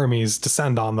Criollo armies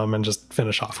descend on them and just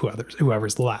finish off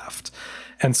whoever's left.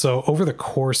 And so over the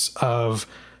course of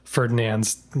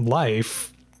Ferdinand's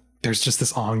life, there's just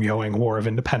this ongoing war of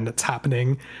independence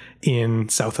happening in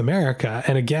South America.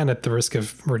 And again, at the risk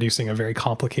of reducing a very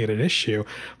complicated issue,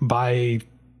 by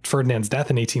Ferdinand's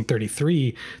death in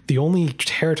 1833, the only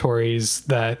territories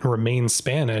that remain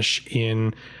Spanish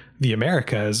in the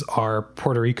Americas are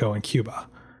Puerto Rico and Cuba.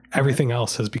 Everything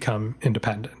else has become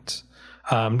independent.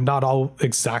 Not all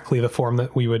exactly the form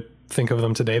that we would think of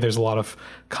them today. There's a lot of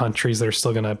countries that are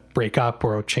still going to break up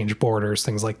or change borders,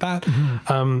 things like that.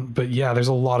 But yeah, there's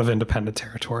a lot of independent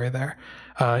territory there,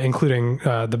 including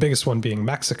the biggest one being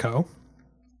Mexico,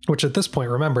 which at this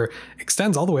point, remember,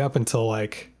 extends all the way up until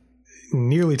like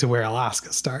nearly to where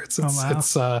Alaska starts.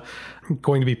 It's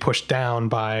going to be pushed down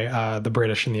by the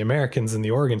British and the Americans in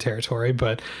the Oregon Territory,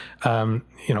 but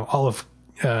you know, all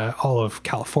of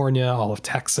California, all of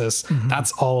Texas,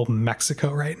 that's all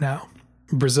Mexico right now.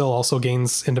 Brazil also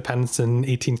gains independence in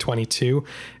 1822.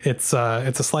 It's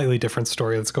a slightly different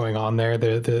story that's going on there.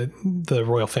 The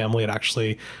royal family had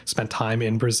actually spent time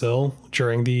in Brazil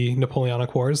during the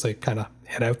Napoleonic Wars. They kind of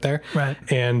hid out there. Right.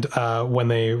 And when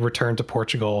they returned to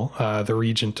Portugal, the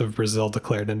regent of Brazil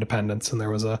declared independence, and there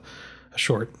was a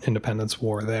short independence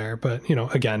war there. But, you know,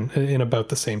 again, in about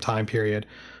the same time period,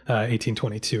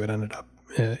 1822, it ended up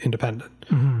independent.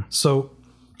 So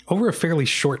over a fairly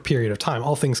short period of time,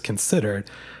 all things considered,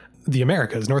 the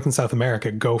Americas, North and South America,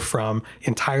 go from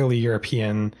entirely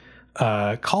European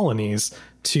colonies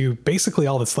to basically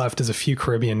all that's left is a few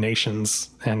Caribbean nations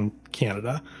and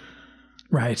Canada.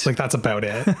 Right. Like, that's about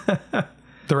it.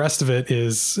 The rest of it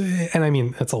is, and I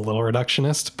mean, it's a little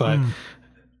reductionist, but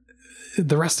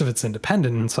the rest of it's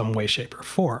independent in some way, shape, or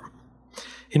form.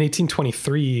 In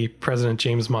 1823, President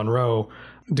James Monroe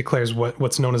declares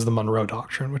what's known as the Monroe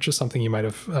Doctrine, which is something you might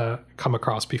have come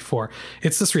across before.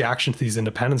 It's this reaction to these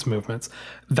independence movements.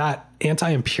 That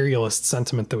anti-imperialist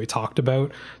sentiment that we talked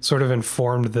about sort of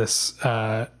informed this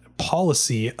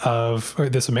policy of, or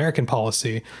this American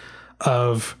policy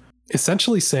of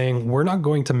essentially saying, we're not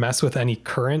going to mess with any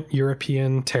current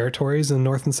European territories in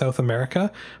North and South America,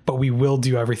 but we will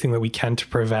do everything that we can to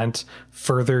prevent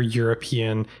further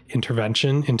European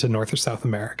intervention into North or South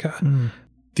America.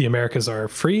 The Americas are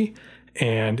free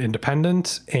and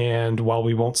independent, and while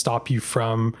we won't stop you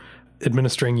from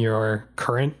administering your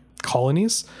current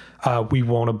colonies, we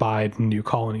won't abide new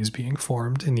colonies being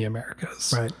formed in the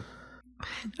Americas. Right.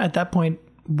 At that point,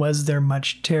 was there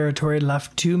much territory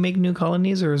left to make new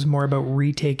colonies, or is it more about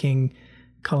retaking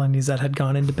colonies that had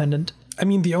gone independent? I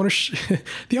mean, the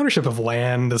ownership of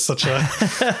land is such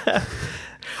a...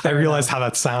 I realized how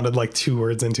that sounded like two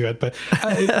words into it, but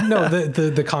no,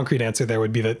 the concrete answer there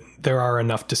would be that there are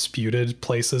enough disputed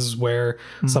places where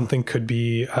something could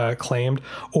be claimed,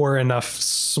 or enough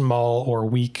small or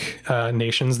weak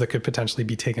nations that could potentially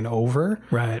be taken over.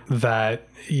 Right. That,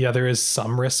 yeah, there is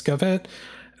some risk of it.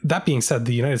 That being said,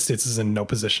 the United States is in no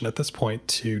position at this point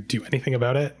to do anything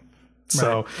about it.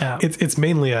 So it's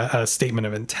mainly a statement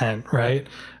of intent, right?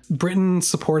 Britain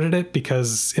supported it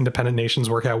because independent nations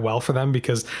work out well for them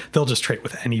because they'll just trade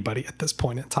with anybody at this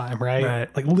point in time, right?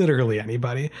 Like literally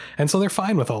anybody. And so they're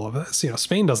fine with all of this. You know,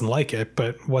 Spain doesn't like it,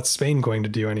 but what's Spain going to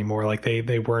do anymore? Like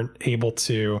they weren't able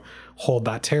to hold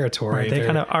that territory. Right. They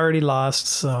kind of already lost,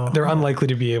 so they're unlikely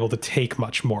to be able to take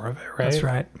much more of it, right? That's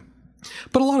right.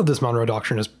 But a lot of this Monroe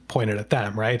Doctrine is pointed at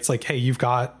them, right? It's like, hey, you've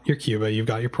got your Cuba, you've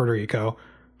got your Puerto Rico,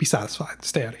 be satisfied,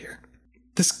 stay out of here.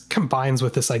 This combines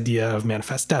with this idea of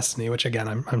manifest destiny, which again,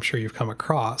 I'm sure you've come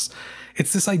across.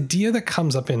 It's this idea that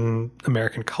comes up in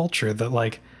American culture that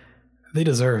like they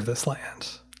deserve this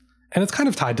land. And it's kind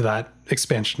of tied to that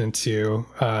expansion into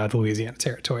the Louisiana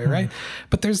Territory, right?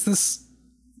 But there's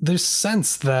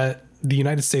sense that the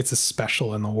United States is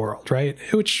special in the world, right?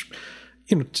 Which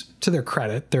to their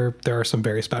credit, there are some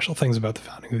very special things about the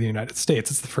founding of the United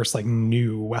States. It's the first like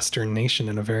new Western nation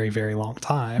in a very, very long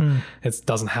time. It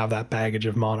doesn't have that baggage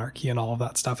of monarchy and all of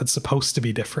that stuff. It's supposed to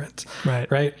be different.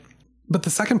 Right. But the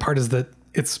second part is that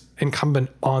it's incumbent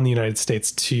on the United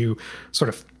States to sort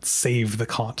of save the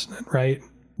continent, right?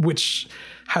 Which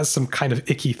has some kind of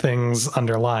icky things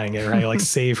underlying it, right? Like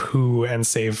save who and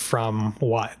save from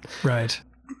what. Right.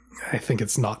 I think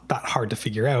it's not that hard to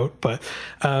figure out, but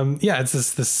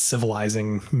it's this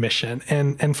civilizing mission.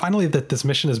 And finally, that this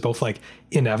mission is both like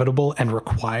inevitable and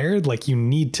required. Like you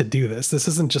need to do this. This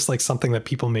isn't just like something that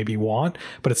people maybe want,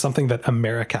 but it's something that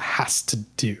America has to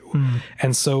do.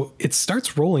 And so it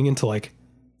starts rolling into like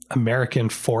American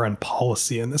foreign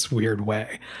policy in this weird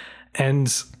way.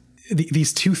 And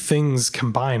these two things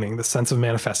combining, the sense of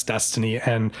manifest destiny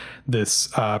and this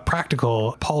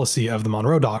practical policy of the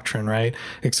Monroe Doctrine, right,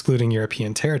 excluding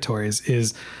European territories,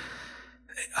 is,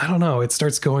 I don't know, it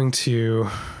starts going to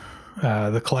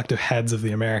the collective heads of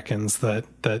the Americans that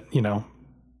that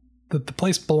the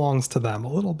place belongs to them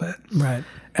a little bit. Right.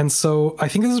 And so I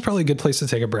think this is probably a good place to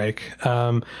take a break.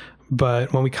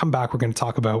 But when we come back, we're going to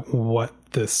talk about what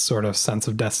this sort of sense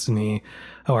of destiny,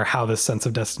 or how this sense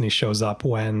of destiny shows up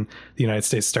when the United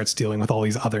States starts dealing with all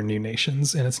these other new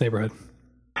nations in its neighborhood.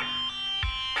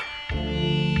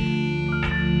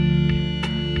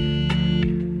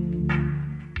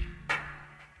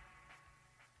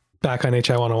 Back on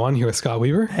HI 101 here with Scott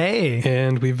Weaver. Hey.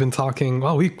 And we've been talking,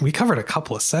 well, we covered a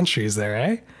couple of centuries there,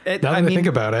 eh? Now that I think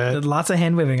about it. Lots of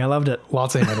hand waving. I loved it.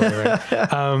 Lots of hand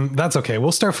waving. That's okay.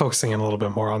 We'll start focusing in a little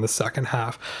bit more on the second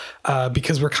half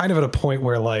because we're kind of at a point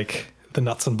where like the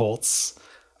nuts and bolts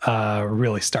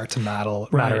really start to matter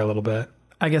a little bit.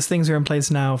 I guess things are in place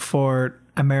now for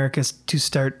America to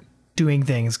start doing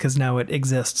things because now it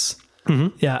exists.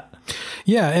 Mm-hmm. Yeah.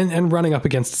 Yeah, and running up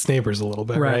against its neighbors a little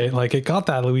bit, right? Like it got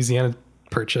that Louisiana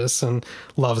Purchase and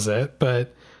loves it,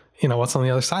 but what's on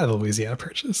the other side of the Louisiana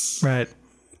Purchase? Right.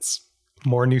 It's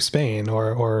more New Spain,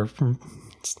 or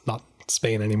it's not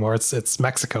Spain anymore. It's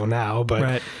Mexico now,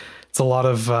 but it's a lot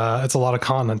of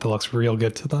continent that looks real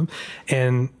good to them.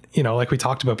 And like we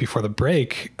talked about before the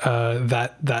break,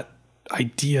 that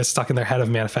idea stuck in their head of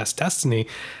manifest destiny.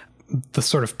 The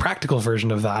sort of practical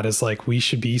version of that is like, we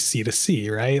should be sea to sea,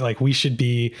 right? Like we should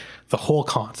be the whole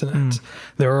continent.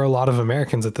 There are a lot of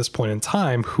Americans at this point in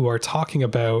time who are talking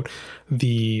about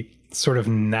the sort of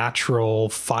natural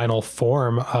final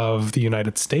form of the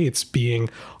United States being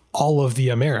all of the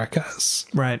Americas,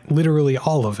 right? Literally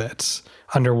all of it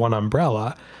under one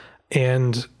umbrella.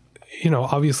 And,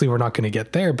 obviously we're not going to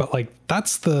get there, but like,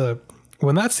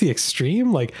 when that's the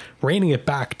extreme, like reining it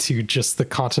back to just the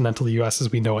continental US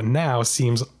as we know it now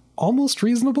seems almost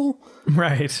reasonable.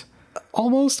 Right.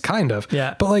 Almost, kind of.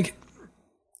 Yeah. But like,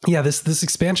 yeah, this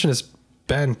expansionist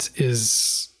bent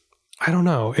is, I don't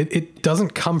know. It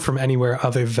doesn't come from anywhere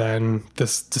other than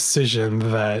this decision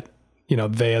that,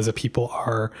 they as a people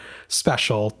are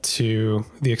special to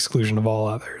the exclusion of all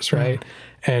others, right?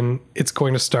 And it's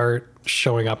going to start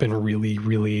showing up in really,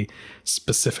 really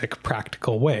specific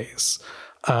practical ways,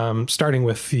 starting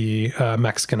with the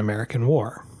Mexican-American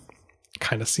War.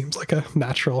 Kind of seems like a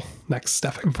natural next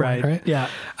stepping point, right? Yeah.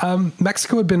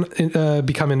 Mexico had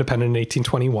become independent in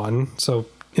 1821, so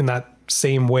in that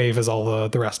same wave as all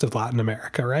the rest of Latin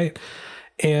America, right?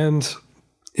 And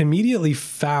immediately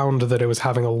found that it was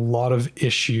having a lot of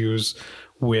issues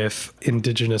with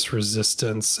indigenous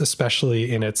resistance,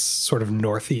 especially in its sort of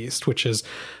northeast, which is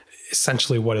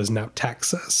essentially what is now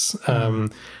Texas.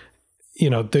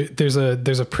 There's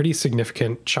a pretty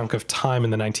significant chunk of time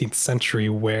in the 19th century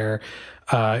where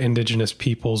indigenous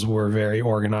peoples were very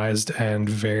organized and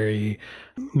very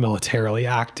militarily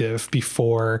active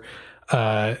before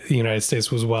the United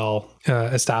States was well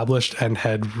established and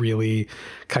had really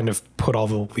kind of put all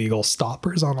the legal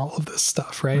stoppers on all of this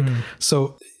stuff, right?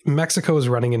 So Mexico is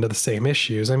running into the same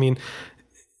issues. I mean,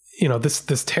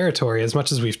 this territory, as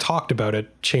much as we've talked about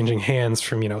it changing hands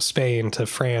from, Spain to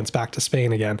France, back to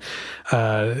Spain again,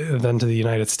 then to the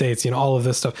United States, all of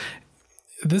this stuff.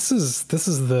 This is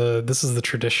the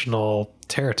traditional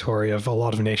territory of a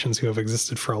lot of nations who have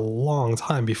existed for a long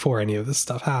time before any of this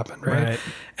stuff happened, right?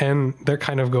 And they're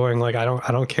kind of going like, I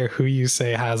don't care who you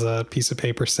say has a piece of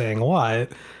paper saying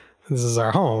what. This is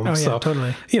our home. Oh, yeah, so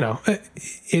totally.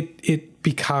 It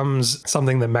becomes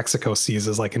something that Mexico sees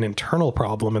as like an internal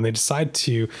problem, and they decide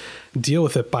to deal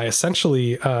with it by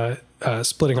essentially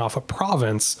splitting off a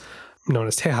province known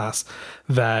as Tejas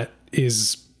that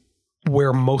is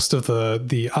where most of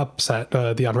the upset,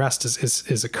 the unrest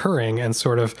is occurring, and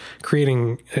sort of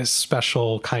creating a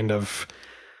special kind of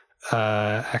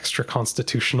extra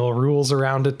constitutional rules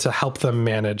around it to help them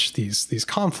manage these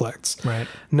conflicts. Right.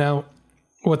 Now,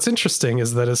 what's interesting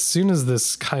is that as soon as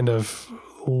this kind of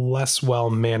less well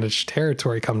managed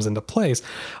territory comes into place,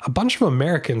 a bunch of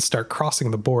Americans start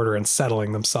crossing the border and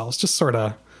settling themselves, just sort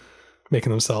of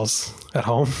making themselves at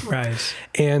home. Right.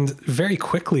 And very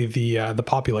quickly, the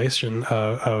population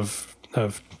of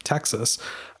Texas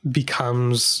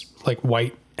becomes like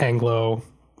white Anglo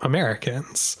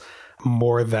Americans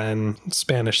more than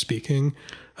Spanish speaking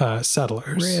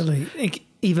settlers. Really?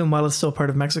 Even while it's still part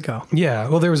of Mexico? Yeah.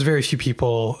 Well, there was very few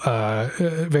people,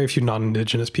 very few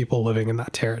non-Indigenous people living in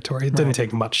that territory. It didn't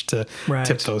take much to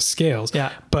tip those scales.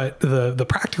 Yeah. But the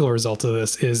practical result of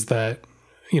this is that,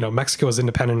 Mexico was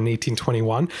independent in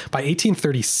 1821. By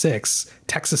 1836,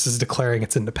 Texas is declaring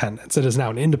its independence. It is now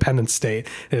an independent state.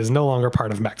 It is no longer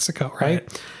part of Mexico,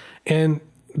 right? And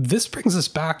this brings us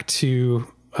back to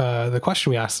the question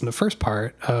we asked in the first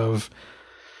part of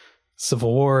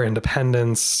Civil War,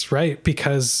 independence, right?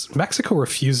 Because Mexico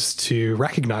refused to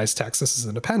recognize Texas as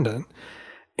independent.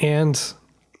 And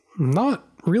not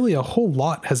really a whole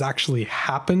lot has actually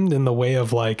happened in the way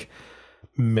of like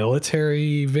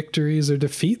military victories or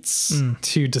defeats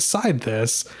to decide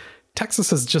this. Texas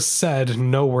has just said,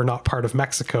 no, we're not part of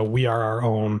Mexico. We are our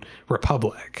own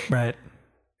republic. Right.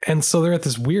 And so they're at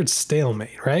this weird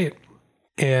stalemate, right?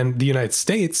 And the United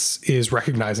States is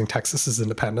recognizing Texas's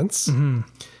independence,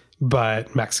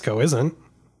 but Mexico isn't.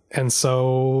 And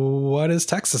so what is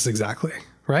Texas exactly,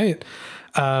 right?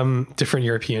 Different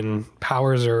European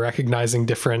powers are recognizing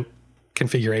different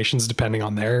configurations depending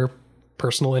on their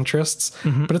personal interests,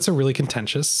 but it's a really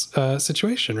contentious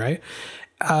situation, right?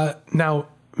 Now,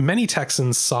 many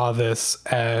Texans saw this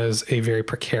as a very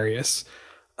precarious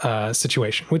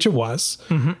situation, which it was.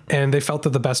 And they felt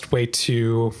that the best way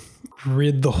to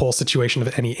rid the whole situation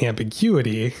of any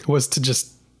ambiguity was to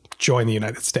just join the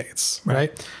United States,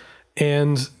 right?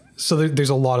 And so there's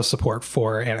a lot of support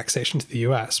for annexation to the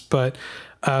US, but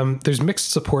there's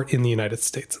mixed support in the United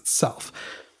States itself,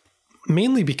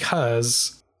 mainly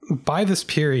because by this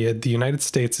period, the United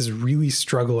States is really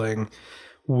struggling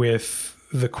with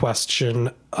the question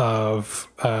of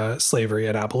slavery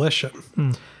and abolition.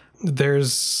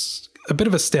 There's a bit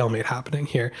of a stalemate happening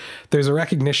here. There's a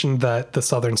recognition that the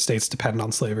southern states depend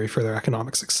on slavery for their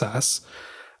economic success.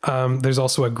 There's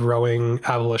also a growing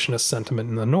abolitionist sentiment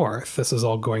in the North. This is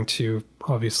all going to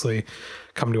obviously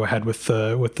come to a head with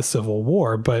the Civil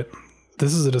War, but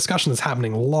this is a discussion that's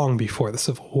happening long before the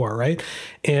Civil War, right?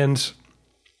 And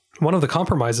one of the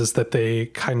compromises that they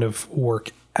kind of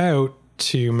work out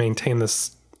to maintain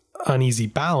this uneasy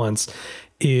balance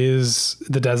is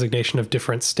the designation of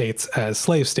different states as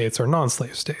slave states or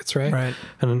non-slave states, right? Right.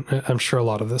 And I'm sure a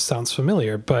lot of this sounds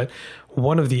familiar, but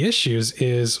one of the issues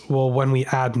is, well, when we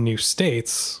add new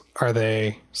states, are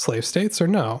they slave states or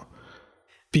no?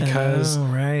 Because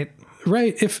right,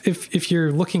 if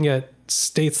you're looking at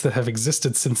states that have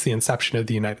existed since the inception of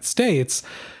the United States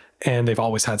and they've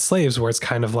always had slaves, where it's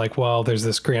kind of like, well, there's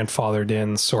this grandfathered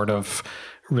in sort of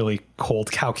really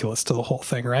cold calculus to the whole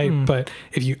thing, right? But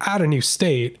if you add a new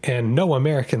state and no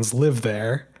Americans live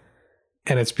there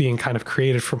and it's being kind of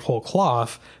created from whole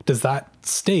cloth, does that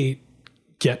state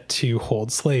get to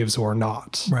hold slaves or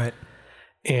not? Right.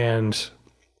 And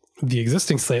the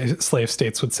existing slave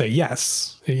states would say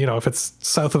yes. If it's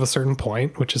south of a certain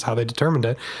point, which is how they determined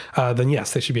it, then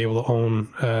yes, they should be able to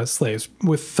own slaves,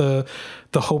 with the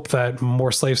hope that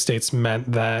more slave states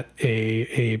meant that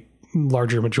a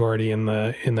larger majority in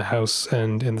the House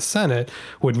and in the Senate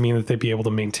would mean that they'd be able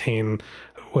to maintain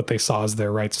what they saw as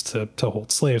their rights to hold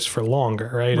slaves for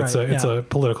longer, right? It's a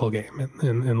political game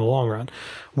in the long run.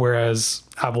 Whereas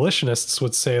abolitionists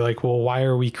would say, like, well, why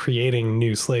are we creating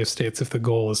new slave states if the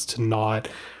goal is to not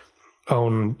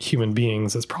own human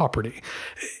beings as property?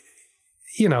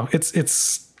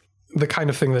 It's the kind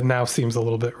of thing that now seems a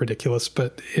little bit ridiculous,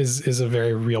 but is a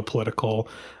very real political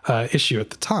issue at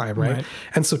the time, right?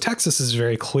 And so Texas is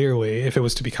very clearly, if it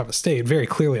was to become a state, very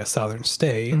clearly a southern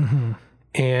state.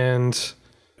 And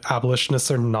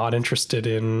abolitionists are not interested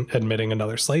in admitting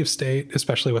another slave state,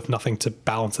 especially with nothing to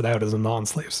balance it out as a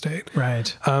non-slave state.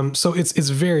 Right. So it's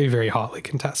very, very hotly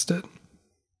contested.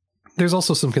 There's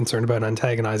also some concern about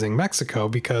antagonizing Mexico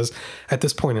because at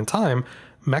this point in time,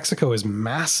 Mexico is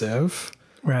massive.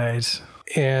 Right.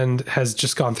 And has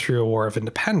just gone through a war of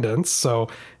independence, so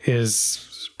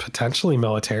is potentially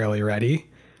militarily ready.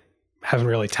 Haven't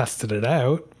really tested it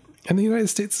out. And the United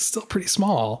States is still pretty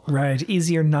small. Right.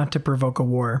 Easier not to provoke a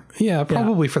war. Yeah,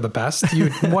 probably for the best.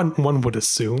 One would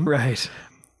assume. Right.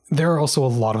 There are also a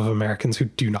lot of Americans who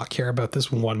do not care about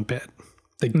this one bit.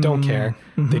 They don't care.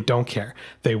 They don't care.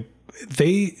 They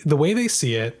the way they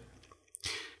see it,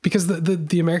 because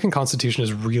the American Constitution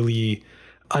is really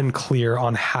unclear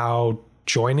on how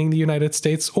joining the United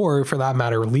States, or for that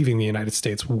matter, leaving the United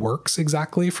States, works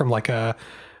exactly from like a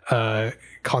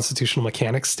constitutional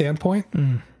mechanics standpoint.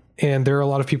 And there are a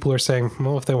lot of people who are saying,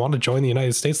 well, if they want to join the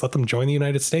United States, let them join the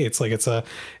United States. Like it's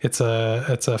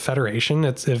a federation.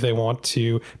 It's, if they want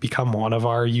to become one of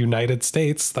our United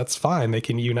States, that's fine. They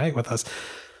can unite with us.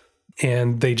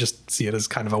 And they just see it as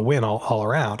kind of a win all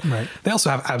around. Right. They also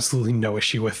have absolutely no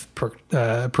issue with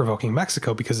provoking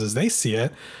Mexico, because as they see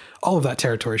it, all of that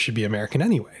territory should be American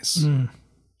anyways.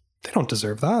 They don't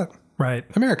deserve that. Right.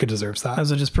 America deserves that.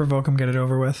 As I just provoke them, get it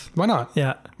over with. Why not?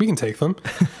 Yeah. We can take them.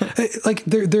 Like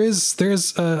there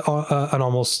is an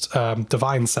almost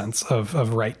divine sense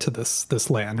of right to this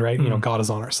land, right? You know, God is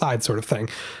on our side, sort of thing.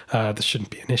 This shouldn't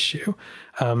be an issue.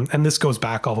 And this goes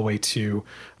back all the way to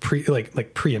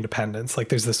pre-independence. Like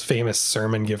there's this famous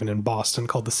sermon given in Boston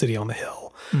called "The City on the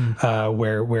Hill,"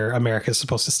 where America is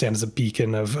supposed to stand as a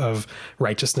beacon of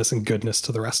righteousness and goodness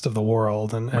to the rest of the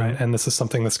world. And this is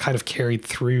something that's kind of carried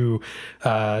through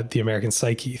the American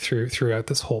psyche throughout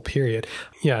this whole period.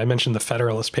 Yeah, I mentioned the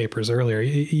Federalist Papers earlier.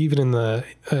 Even in the,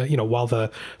 while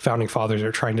the Founding Fathers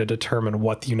are trying to determine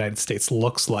what the United States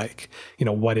looks like,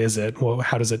 what is it?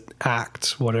 How does it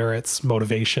act? What are its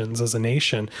motivations as a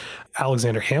nation?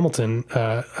 Alexander Hamilton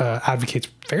advocates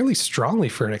fairly strongly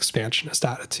for an expansionist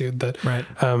attitude that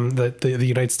that the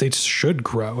United States should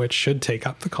grow. It should take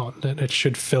up the continent. It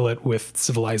should fill it with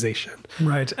civilization.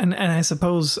 Right. And I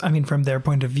suppose, I mean, from their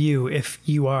point of view, if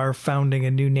you are founding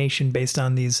a new nation based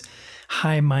on these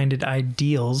high-minded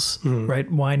ideals, right?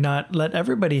 Why not let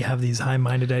everybody have these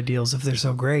high-minded ideals if they're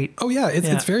so great? Oh yeah.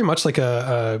 It's very much like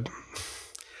a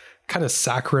kind of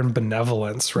saccharine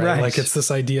benevolence, right? Like it's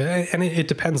this idea, and it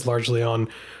depends largely on,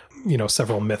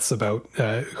 several myths about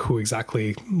who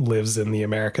exactly lives in the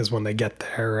Americas when they get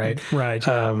there, right? Right.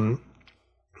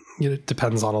 It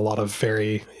depends on a lot of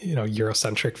very,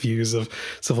 Eurocentric views of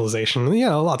civilization.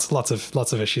 Lots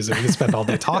of issues that we can spend all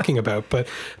day talking about. But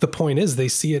the point is, they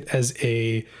see it as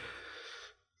a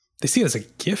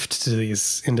gift to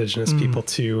these indigenous people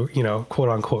to, quote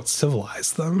unquote,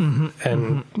 civilize them.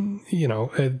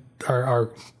 Are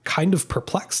kind of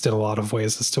perplexed in a lot of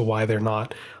ways as to why they're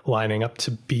not lining up to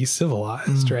be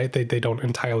civilized, right? They don't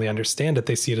entirely understand it.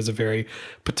 They see it as a very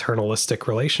paternalistic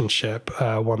relationship,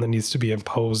 one that needs to be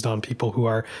imposed on people who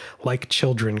are like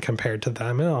children compared to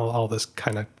them, and all this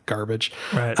kind of garbage.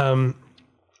 Right.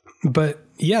 But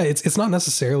yeah, it's not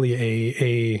necessarily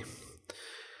a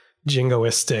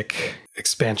jingoistic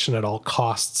expansion at all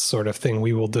costs sort of thing.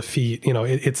 We will defeat,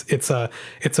 it's a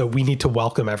we need to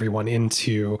welcome everyone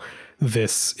into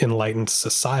this enlightened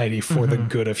society for the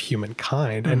good of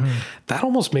humankind. And that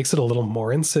almost makes it a little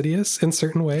more insidious in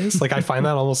certain ways. Like I find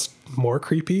that almost more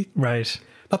creepy. Right.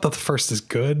 Not that the first is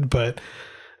good, but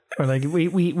or like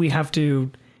we have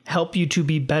to help you to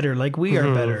be better, like we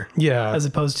are better. Yeah. As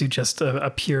opposed to just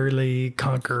a purely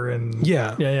conquer and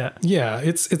yeah.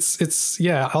 It's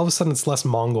all of a sudden it's less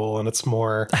Mongol and it's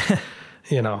more,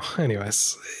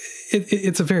 anyways,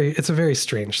 it's a very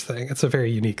strange thing. It's a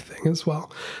very unique thing as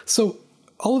well. So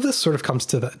all of this sort of comes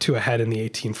to a head in the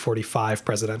 1845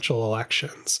 presidential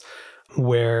elections,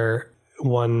 where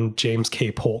one James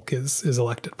K. Polk is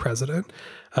elected president.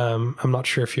 I'm not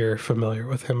sure if you're familiar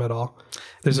with him at all.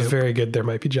 There's a very good There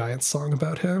Might Be Giants song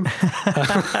about him.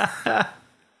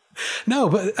 No,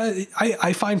 but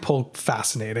I find Polk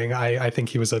fascinating. I think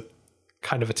he was a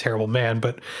kind of a terrible man.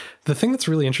 But the thing that's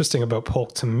really interesting about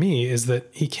Polk to me is that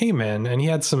he came in and he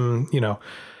had some,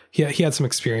 he had some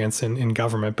experience in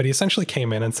government, but he essentially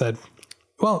came in and said,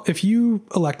 well, if you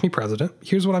elect me president,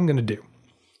 here's what I'm going to do.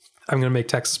 I'm going to make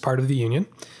Texas part of the Union.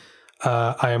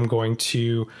 I am going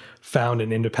to found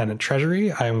an independent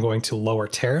treasury. I am going to lower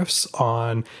tariffs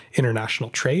on international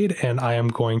trade, and I am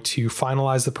going to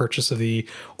finalize the purchase of the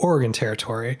Oregon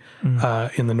Territory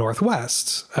in the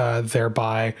Northwest,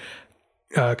 thereby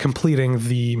completing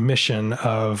the mission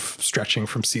of stretching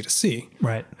from sea to sea.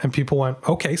 Right. And people went,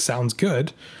 okay, sounds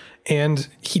good. And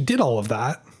he did all of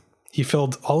that. He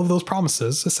filled all of those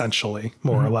promises, essentially,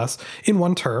 more or less, in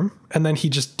one term. And then he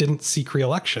just didn't seek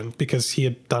re-election because he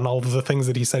had done all of the things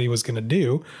that he said he was going to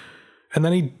do. And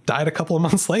then he died a couple of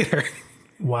months later.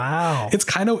 Wow.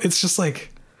 It's just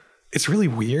like, it's really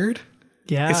weird.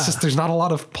 Yeah. It's just, there's not a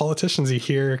lot of politicians you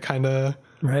hear kind of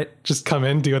just come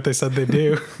in, do what they said they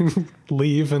do,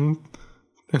 leave and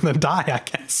then die, I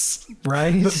guess.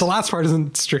 Right. The last part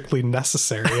isn't strictly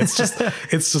necessary. It's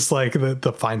just like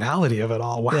the finality of it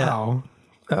all. Wow.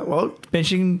 Yeah. Well,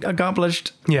 mission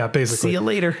accomplished. Yeah, basically. See you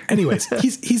later. Anyways,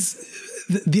 he's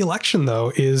The election,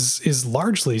 though, is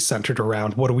largely centered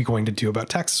around what are we going to do about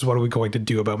Texas? What are we going to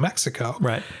do about Mexico?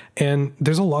 Right. And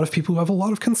there's a lot of people who have a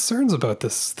lot of concerns about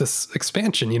this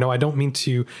expansion. You know, I don't mean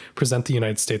to present the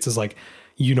United States as like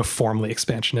uniformly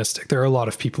expansionistic. There are a lot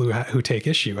of people who take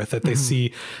issue with it. They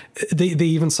see, they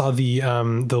even saw the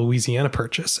Louisiana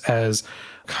Purchase as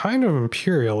kind of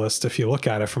imperialist if you look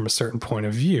at it from a certain point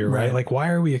of view, right? Like, why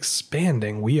are we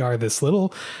expanding? We are this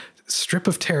little strip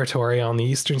of territory on the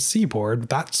eastern seaboard.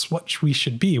 That's what we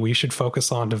should be. We should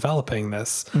focus on developing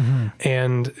this.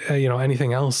 And you know,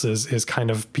 anything else is kind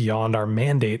of beyond our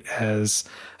mandate as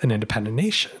an independent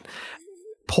nation.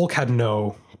 Polk had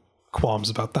no qualms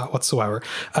about that whatsoever.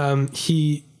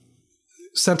 He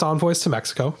sent envoys to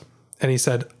Mexico and he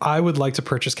said, I would like to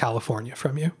purchase California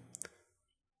from you.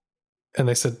 And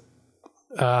they said,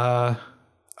 I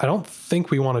don't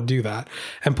think we want to do that.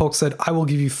 And Polk said, I will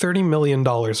give you $30 million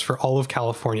for all of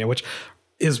California, which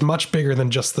is much bigger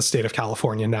than just the state of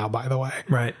California now, by the way.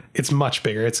 Right. It's much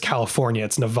bigger. It's California,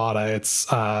 it's Nevada, it's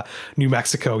New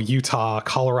Mexico, Utah,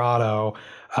 Colorado,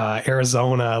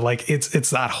 Arizona. Like it's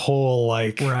that whole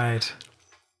like. Right.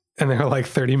 And they were like,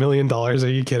 $30 million. Are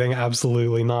you kidding?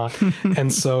 Absolutely not.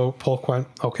 And so Polk went,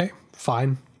 okay,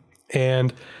 fine.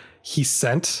 And he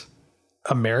sent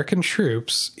American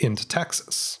troops into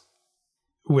Texas,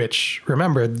 which,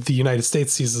 remember, the United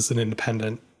States sees as an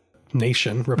independent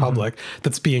nation, republic,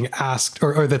 that's being asked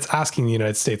or that's asking the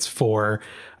United States for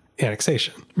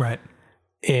annexation. Right.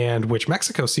 And which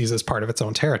Mexico sees as part of its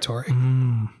own territory.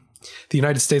 The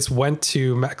United States went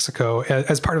to Mexico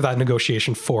as part of that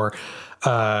negotiation for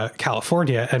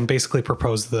California and basically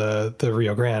proposed the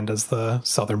Rio Grande as the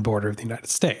southern border of the United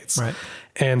States. Right.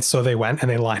 And so they went and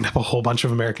they lined up a whole bunch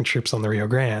of American troops on the Rio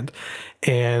Grande,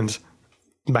 and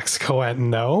Mexico went,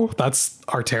 no, that's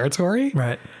our territory.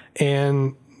 Right.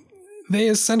 And they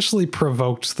essentially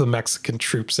provoked the Mexican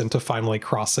troops into finally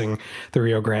crossing the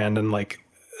Rio Grande, and like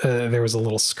there was a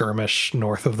little skirmish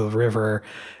north of the river,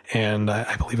 and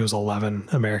I believe it was 11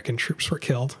 American troops were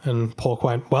killed. And Polk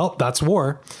went, well, that's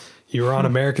war. You were on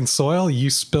American soil. You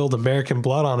spilled American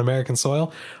blood on American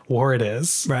soil. War it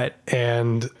is. Right.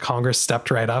 And Congress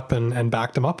stepped right up and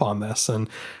backed him up on this. And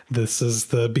this is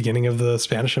the beginning of the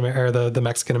the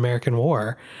Mexican-American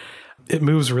War. It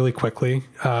moves really quickly.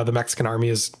 The Mexican army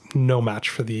is no match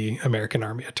for the American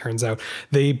army, it turns out.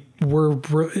 They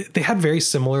had very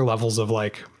similar levels of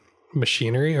like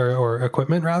machinery or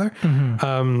equipment rather.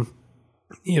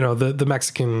 You know, the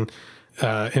Mexican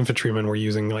infantrymen were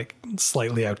using like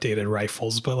slightly outdated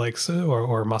rifles, but like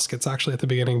or muskets actually at the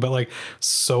beginning, but like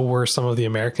so were some of the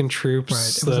American troops.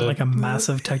 Right. It wasn't like a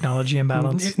massive technology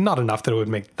imbalance. Not enough that it would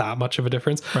make that much of a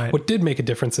difference. Right. What did make a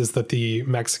difference is that the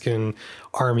Mexican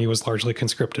army was largely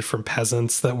conscripted from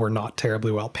peasants that were not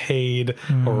terribly well paid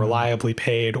or reliably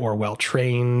paid or well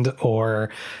trained, or,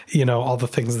 you know, all the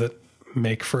things that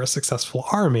make for a successful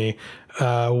army,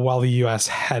 while the US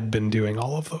had been doing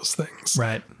all of those things.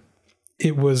 Right.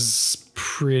 It was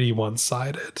pretty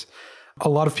one-sided. A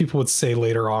lot of people would say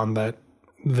later on that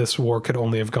this war could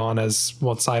only have gone as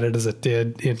one-sided as it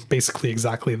did in basically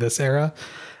exactly this era.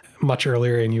 Much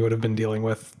earlier, and you would have been dealing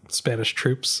with Spanish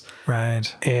troops.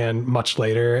 Right. And much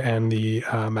later, and the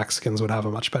Mexicans would have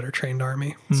a much better trained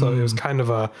army. So it was kind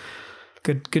of a...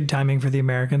 Good timing for the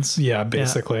Americans. Yeah,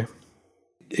 basically. Yeah.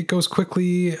 It goes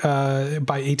quickly.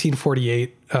 By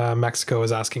 1848, Mexico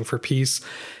is asking for peace.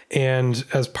 And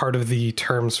as part of the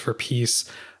terms for peace,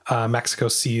 Mexico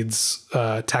cedes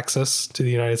Texas to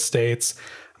the United States.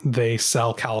 They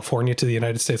sell California to the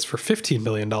United States for $15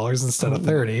 million instead of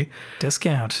 30.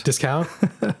 Discount.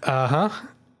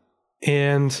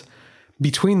 And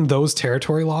between those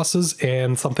territory losses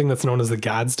and something that's known as the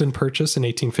Gadsden Purchase in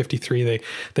 1853,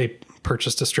 they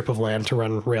purchased a strip of land to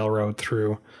run railroad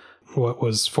through what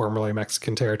was formerly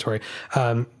Mexican territory.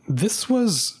 This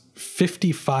was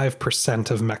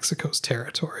 55% of Mexico's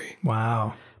territory.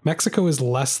 Wow. Mexico is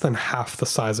less than half the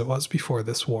size it was before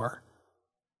this war.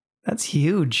 That's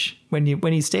huge. When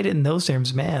you state it in those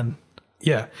terms, man.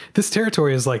 Yeah. This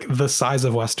territory is like the size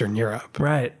of Western Europe.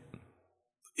 Right.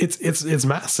 It's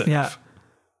massive. Yeah.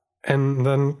 And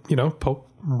then, you know, Pope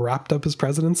wrapped up his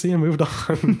presidency and moved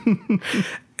on.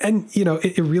 And, you know,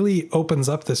 it really opens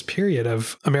up this period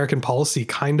of American policy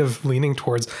kind of leaning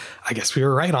towards, I guess we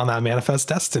were right on that manifest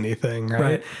destiny thing,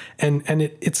 right? And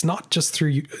it's not just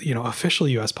through, you know, official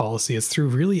U.S. policy. It's through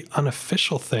really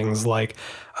unofficial things like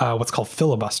what's called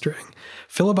filibustering.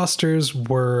 Filibusters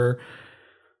were...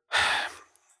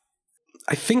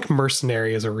 I think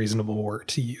mercenary is a reasonable word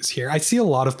to use here. I see a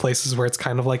lot of places where it's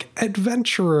kind of like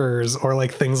adventurers or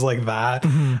like things like that.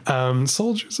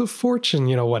 Soldiers of fortune,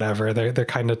 you know, whatever. They're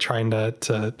kind of trying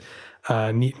to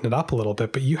neaten it up a little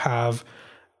bit, but you have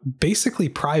basically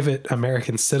private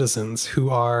American citizens who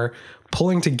are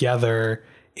pulling together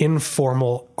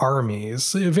informal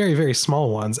armies, very, very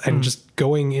small ones, and just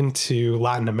going into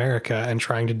Latin America and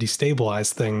trying to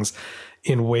destabilize things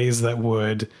in ways that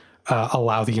would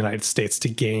allow the United States to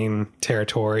gain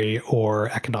territory or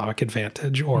economic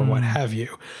advantage or what have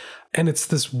you. And it's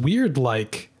this weird,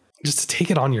 like, just to take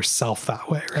it on yourself that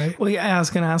way, right? Well, yeah, I was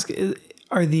going to ask,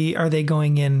 are they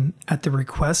going in at the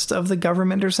request of the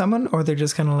government or someone, or they're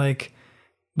just kind of like,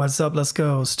 what's up, let's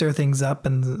go stir things up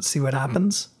and see what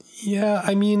happens? Yeah,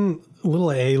 I mean,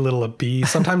 little a, little a b.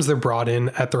 Sometimes they're brought in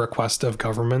at the request of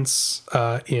governments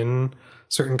in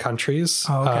certain countries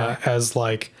as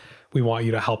like, we want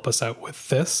you to help us out with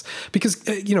this. Because,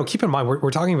 keep in mind, we're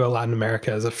talking about Latin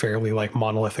America as a fairly like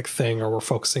monolithic thing, or we're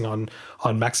focusing on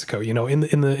Mexico.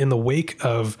 In the wake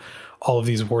of all of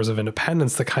these wars of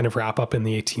independence that kind of wrap up in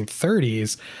the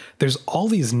 1830s, there's all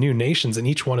these new nations, and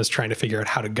each one is trying to figure out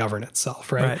how to govern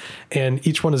itself, right? And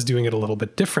each one is doing it a little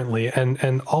bit differently.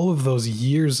 And all of those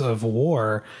years of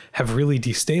war have really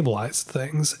destabilized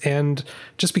things. And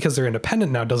just because they're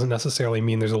independent now doesn't necessarily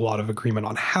mean there's a lot of agreement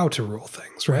on how to rule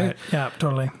things, right? Yeah,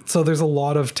 totally. So there's a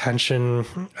lot of tension.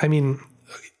 I mean,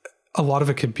 a lot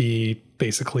of it could be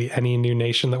basically any new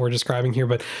nation that we're describing here,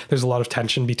 but there's a lot of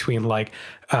tension between like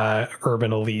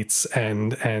urban elites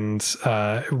and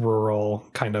rural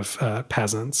kind of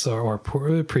peasants or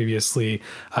previously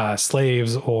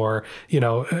slaves, or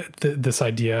this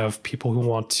idea of people who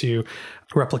want to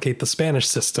replicate the Spanish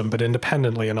system but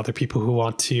independently, and other people who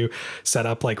want to set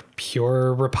up like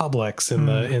pure republics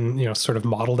in sort of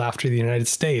modeled after the United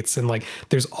States. And like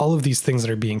there's all of these things that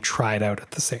are being tried out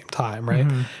at the same time, right?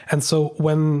 And so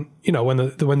when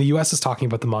the US is talking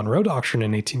about the Monroe Doctrine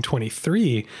in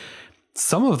 1823,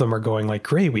 some of them are going like,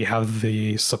 great, we have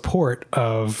the support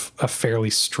of a fairly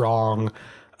strong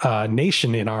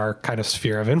nation in our kind of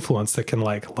sphere of influence that can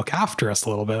like look after us a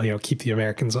little bit, keep the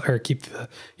Americans or keep the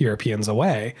Europeans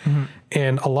away.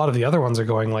 And a lot of the other ones are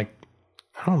going like,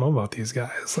 I don't know about these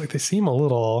guys. Like they seem a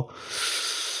little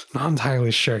not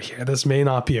entirely sure here. This may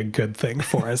not be a good thing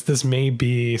for us. This may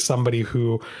be somebody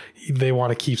who they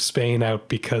want to keep Spain out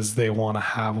because they want to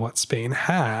have what Spain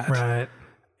had. Right.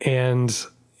 And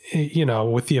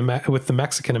with the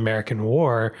Mexican-American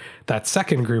War, that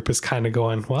second group is kind of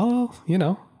going, well,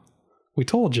 we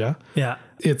told you. Yeah.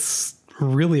 It's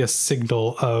really a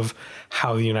signal of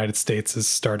how the United States is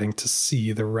starting to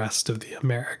see the rest of the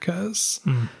Americas.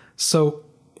 So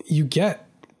you get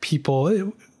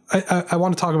people, I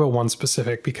want to talk about one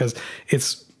specific because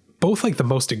it's both like the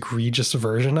most egregious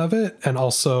version of it and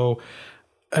also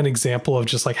an example of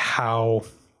just like how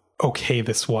okay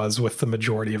this was with the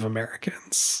majority of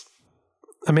Americans.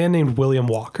 A man named William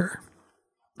Walker.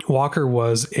 Walker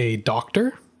was a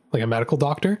doctor, like a medical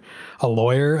doctor, a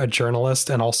lawyer, a journalist,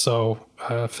 and also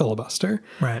a filibuster.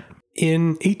 Right. In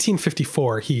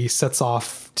 1854, he sets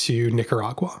off to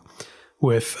Nicaragua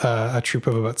with a troop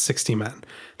of about 60 men.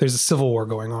 There's a civil war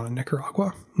going on in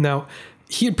Nicaragua. Now,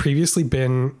 he had previously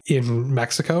been in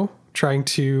Mexico trying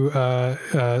to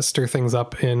stir things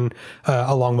up in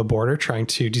along the border, trying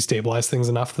to destabilize things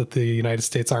enough that the United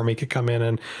States Army could come in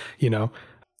and,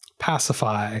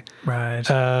 pacify. Right.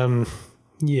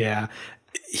 Yeah.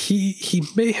 He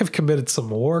may have committed some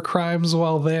war crimes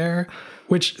while there,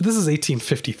 which this is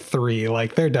 1853.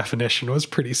 Like their definition was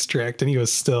pretty strict, and he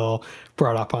was still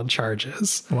brought up on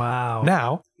charges. Wow.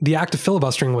 Now, the act of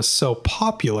filibustering was so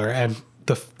popular and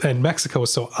Mexico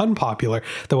was so unpopular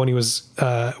that when he was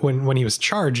when he was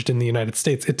charged in the United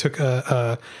States, it took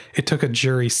a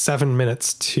jury 7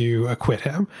 minutes to acquit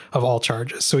him of all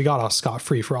charges. So he got off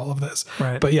scot-free for all of this.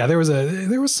 Right. But yeah, there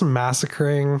was some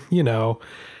massacring,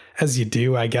 as you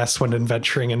do, I guess, when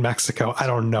adventuring in Mexico. I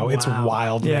don't know. Wow. It's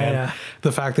wild, man. Yeah.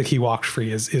 The fact that he walked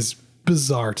free is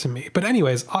bizarre to me. But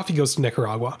anyways, off he goes to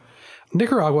Nicaragua.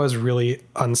 Nicaragua is really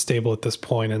unstable at this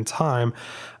point in time.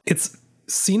 It's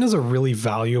seen as a really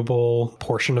valuable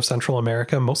portion of Central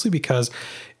America, mostly because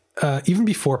even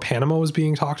before Panama was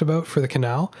being talked about for the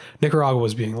canal, Nicaragua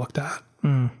was being looked at.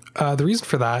 The reason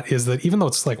for that is that even though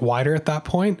it's like wider at that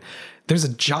point, there's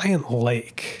a giant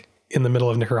lake in the middle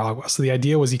of Nicaragua. So the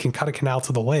idea was you can cut a canal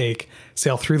to the lake,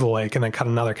 sail through the lake, and then cut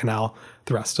another canal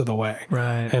the rest of the way.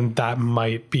 Right. And that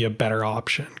might be a better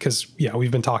option because,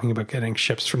 we've been talking about getting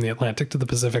ships from the Atlantic to the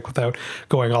Pacific without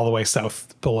going all the way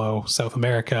south below South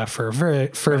America for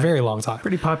a very long time.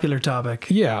 Pretty popular topic.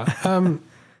 Yeah.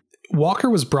 Walker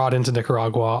was brought into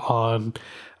Nicaragua on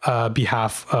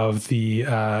behalf of the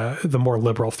more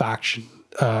liberal faction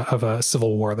of a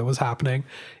civil war that was happening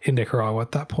in Nicaragua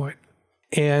at that point.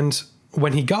 And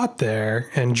when he got there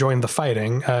and joined the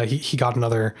fighting, he got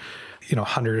another,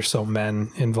 100 or so men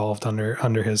involved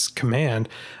under his command.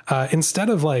 Instead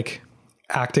of like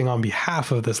acting on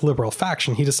behalf of this liberal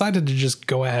faction, he decided to just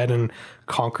go ahead and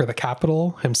conquer the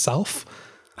capital himself.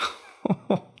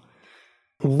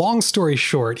 Long story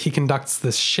short, he conducts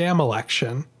this sham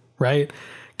election, right?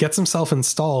 Gets himself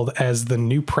installed as the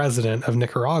new president of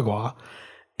Nicaragua.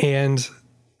 And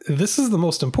this is the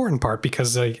most important part,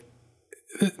 because like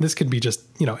this could be just,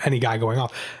 any guy going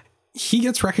off. He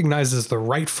gets recognized as the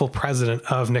rightful president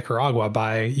of Nicaragua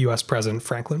by US President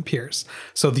Franklin Pierce.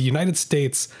 So the United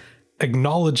States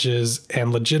acknowledges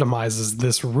and legitimizes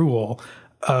this rule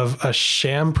of a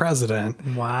sham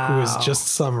president. Wow. Who is just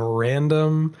some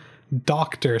random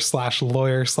doctor /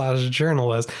 lawyer /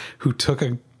 journalist who took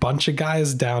a bunch of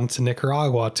guys down to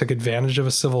Nicaragua, took advantage of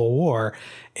a civil war,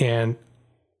 and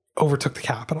overtook the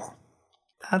capital.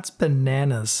 That's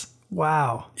bananas.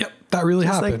 Wow. Yep, that really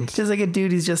happened. Just like a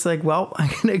dude who's just like, well, I'm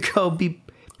going to go be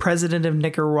president of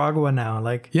Nicaragua now.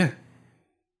 Like, yeah.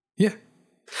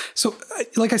 So,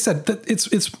 like I said, that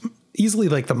it's easily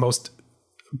like the most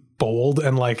bold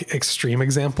and like extreme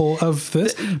example of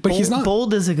this, but he's not.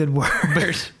 Bold is a good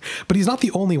word. But he's not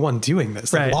the only one doing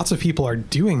this. Like, right. Lots of people are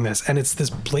doing this, and it's this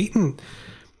blatant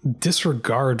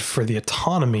disregard for the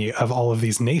autonomy of all of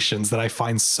these nations that I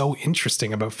find so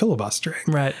interesting about filibustering.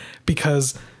 Right.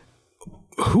 Because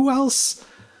who else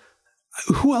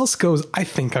goes, I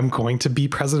think I'm going to be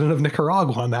president of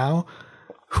Nicaragua now?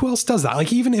 Who else does that?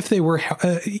 Like, even if they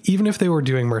were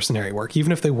doing mercenary work,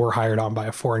 even if they were hired on by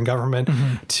a foreign government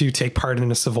to take part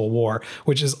in a civil war,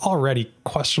 which is already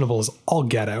questionable as all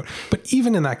get out. But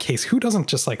even in that case, who doesn't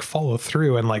just like follow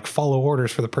through and like follow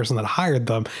orders for the person that hired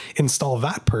them, install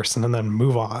that person, and then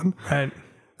move on? Right.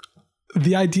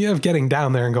 The idea of getting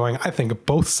down there and going, I think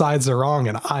both sides are wrong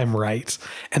and I'm right,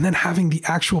 and then having the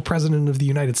actual president of the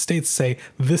United States say,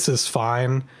 this is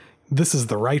fine, this is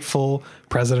the rightful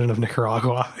president of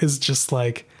Nicaragua, is just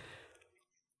like,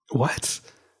 what?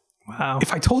 Wow.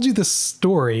 If I told you this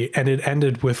story and it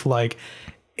ended with like,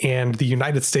 and the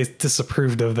United States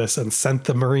disapproved of this and sent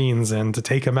the Marines in to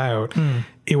take him out,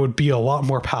 it would be a lot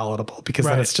more palatable, because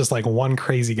then it's just like one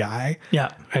crazy guy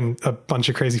and a bunch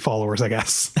of crazy followers, I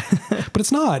guess. But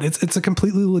it's not. It's a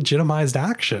completely legitimized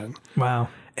action. Wow.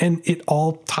 And it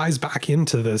all ties back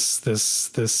into this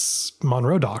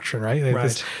Monroe Doctrine,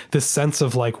 right? This sense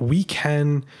of like, we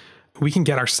can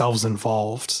get ourselves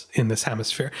involved in this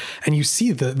hemisphere. And you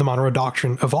see the Monroe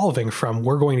Doctrine evolving from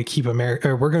we're going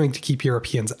to keep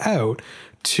Europeans out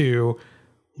to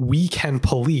we can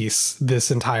police this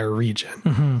entire region.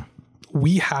 Mm-hmm.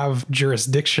 We have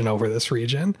jurisdiction over this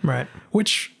region. Right.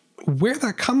 Which, where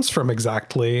that comes from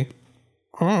exactly,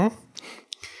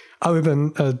 other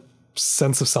than a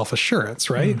sense of self-assurance,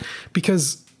 right?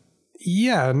 Because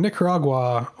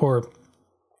Nicaragua, or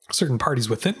certain parties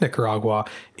within Nicaragua,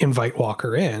 invite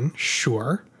Walker in,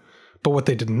 sure, but what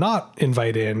they did not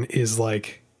invite in is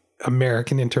like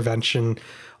American intervention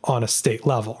on a state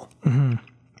level.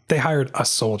 They hired a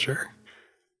soldier,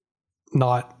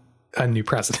 not a new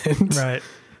president. Right.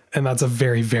 And that's a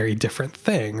very, very different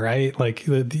thing, right? Like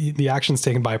the actions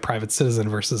taken by a private citizen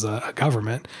versus a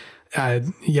government.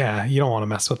 You don't want to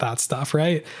mess with that stuff,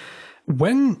 right?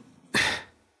 When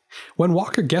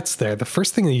Walker gets there, the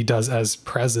first thing that he does as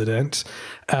president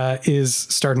is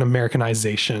start an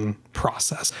Americanization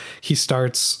process. He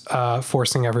starts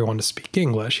forcing everyone to speak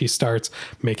English. He starts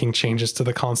making changes to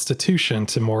the Constitution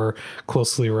to more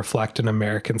closely reflect an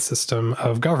American system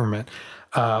of government.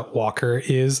 Walker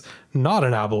is not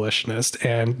an abolitionist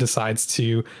and decides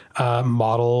to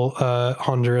model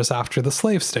Honduras after the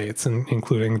slave states, and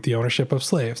including the ownership of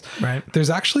slaves. Right. There's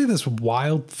actually this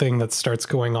wild thing that starts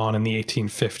going on in the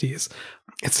 1850s.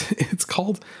 It's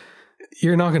called,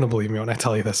 you're not going to believe me when I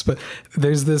tell you this, but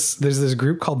there's this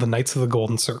group called the Knights of the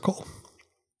Golden Circle.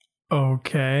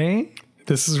 Okay.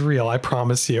 This is real. I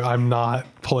promise you. I'm not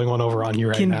pulling one over on you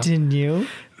right now. Continue.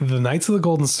 The Knights of the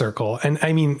Golden Circle. And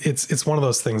I mean, it's one of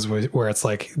those things where it's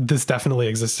like, this definitely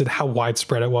existed. How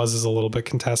widespread it was is a little bit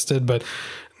contested, but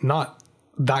not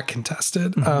that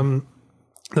contested. The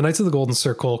Knights of the Golden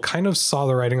Circle kind of saw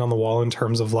the writing on the wall in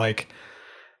terms of like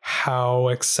how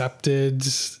accepted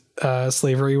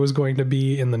slavery was going to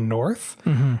be in the North,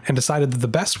 and decided that the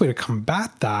best way to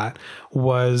combat that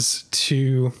was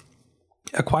to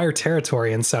acquire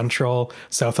territory in Central,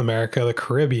 South America, the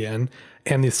Caribbean,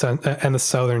 and the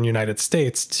southern United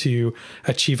States to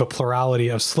achieve a plurality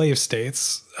of slave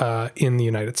states in the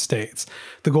United States.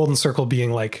 The Golden Circle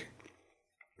being like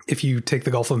if you take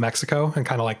the Gulf of Mexico and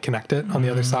kind of like connect it on the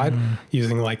other side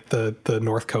using like the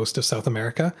north coast of South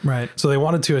America. Right. So they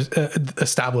wanted to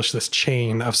establish this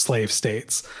chain of slave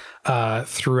states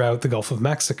throughout the Gulf of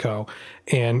Mexico.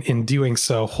 And in doing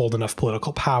so, hold enough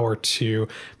political power to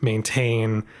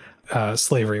maintain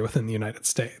slavery within the United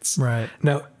States. Right.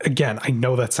 Now, again, I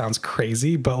know that sounds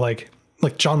crazy, but like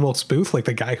John Wilkes Booth, like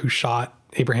the guy who shot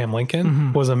Abraham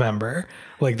Lincoln, was a member.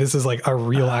 Like this is like a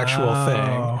real actual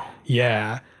thing.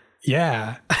 Yeah.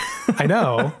 Yeah. I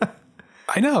know.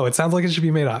 I know. It sounds like it should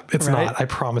be made up. It's Right. not. I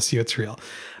promise you it's real.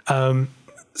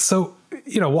 So,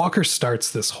 Walker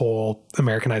starts this whole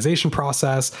Americanization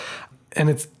process, and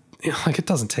it's like it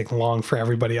doesn't take long for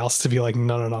everybody else to be like,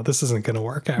 no, this isn't going to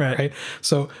work out, right?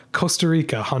 So Costa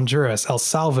Rica, Honduras, El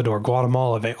Salvador,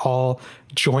 Guatemala, they all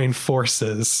join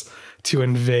forces to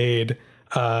invade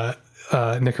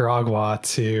Nicaragua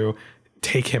to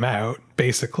take him out,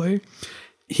 basically.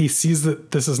 He sees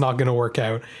that this is not going to work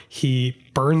out. He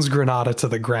burns Grenada to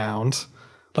the ground,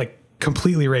 like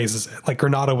completely razes it. Like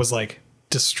Grenada was like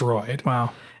destroyed.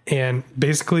 Wow. And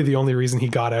basically the only reason he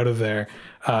got out of there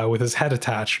with his head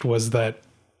attached was that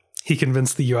he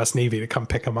convinced the US Navy to come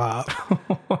pick him up.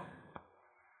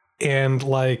 And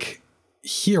like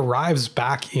he arrives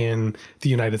back in the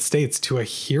United States to a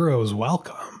hero's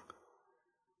welcome.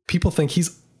 People think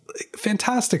he's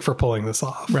fantastic for pulling this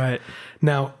off. Right.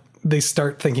 Now, they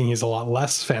start thinking he's a lot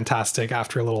less fantastic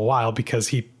after a little while because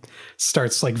he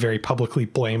starts like very publicly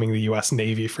blaming the US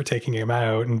Navy for taking him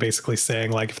out and basically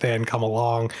saying like, if they hadn't come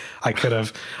along, I could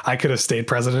have stayed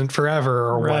president forever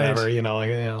or whatever,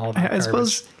 all that I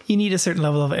suppose you need a certain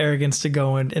level of arrogance to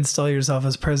go and install yourself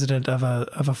as president of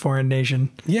a foreign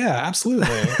nation. Yeah, absolutely.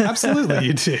 Absolutely.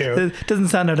 You do. It doesn't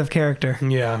sound out of character.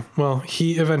 Yeah. Well,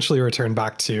 he eventually returned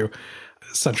back to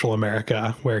Central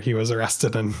America where he was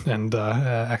arrested and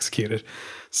executed.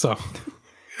 So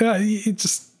he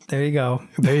just, there you go.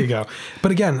 There you go.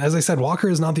 But again, as I said, Walker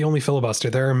is not the only filibuster.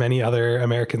 There are many other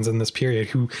Americans in this period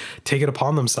who take it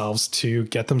upon themselves to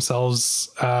get themselves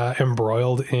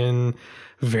embroiled in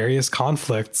various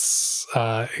conflicts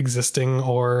existing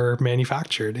or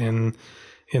manufactured in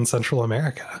Central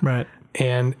America. Right.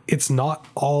 And it's not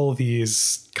all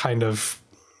these kind of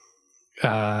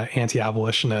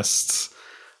anti-abolitionists,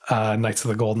 Knights of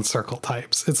the Golden Circle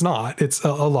types. It's not. It's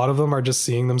a lot of them are just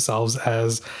seeing themselves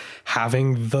as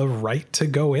having the right to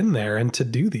go in there and to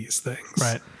do these things.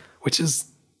 Right. Which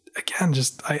is, again,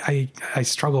 just I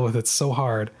struggle with it so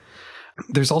hard.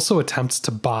 There's also attempts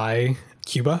to buy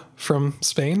Cuba from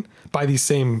Spain by these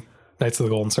same Knights of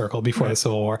the Golden Circle before the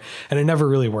Civil War, and it never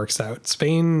really works out.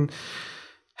 Spain,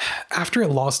 after it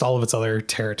lost all of its other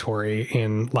territory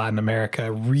in Latin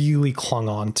America, really clung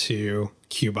on to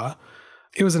Cuba.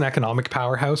 It was an economic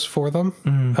powerhouse for them,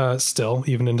 still,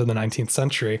 even into the 19th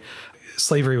century.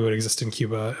 Slavery would exist in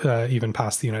Cuba, even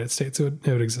past the United States. It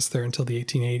would exist there until the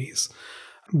 1880s.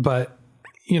 But,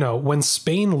 when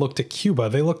Spain looked at Cuba,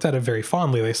 they looked at it very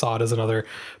fondly. They saw it as another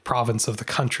province of the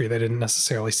country. They didn't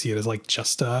necessarily see it as like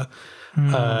just a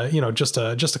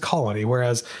colony.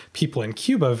 Whereas people in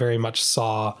Cuba very much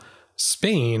saw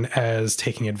Spain as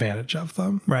taking advantage of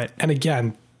them. Right. And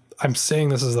again, I'm saying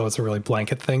this as though it's a really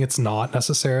blanket thing. It's not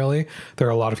necessarily. There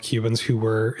are a lot of Cubans who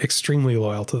were extremely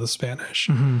loyal to the Spanish.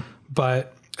 Mm-hmm.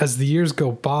 But as the years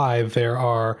go by, there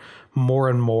are more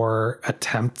and more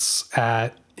attempts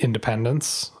at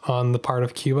independence on the part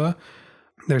of Cuba.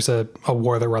 There's a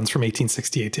war that runs from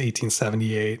 1868 to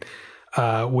 1878,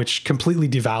 which completely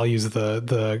devalues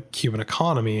the Cuban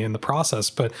economy in the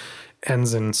process, but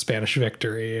ends in Spanish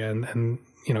victory. And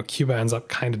Cuba ends up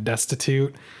kind of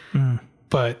destitute.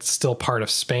 But still part of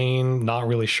Spain, not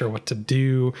really sure what to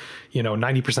do.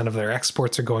 90% of their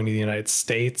exports are going to the United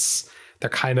States. They're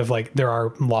kind of like, there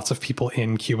are lots of people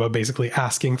in Cuba basically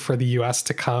asking for the US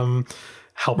to come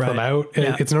help them out.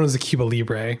 Yeah. It's known as the Cuba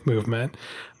Libre movement.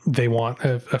 They want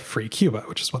a free Cuba,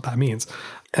 which is what that means.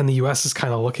 And the US is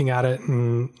kind of looking at it,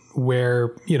 and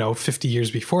where, 50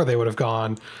 years before they would have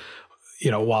gone,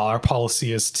 while our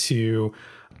policy is to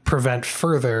prevent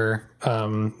further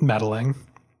meddling,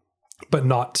 but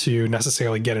not to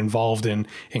necessarily get involved in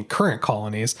current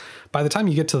colonies. By the time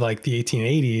you get to like the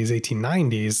 1880s,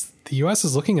 1890s, the US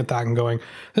is looking at that and going,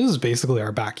 this is basically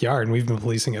our backyard and we've been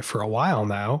policing it for a while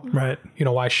now. Right.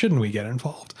 Why shouldn't we get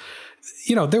involved?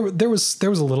 There was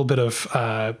a little bit of,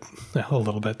 there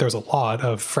was a lot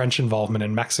of French involvement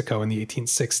in Mexico in the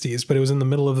 1860s, but it was in the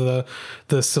middle of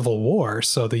the Civil War.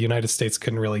 So the United States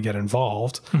couldn't really get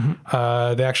involved.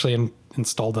 Mm-hmm. They actually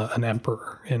installed an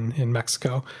emperor in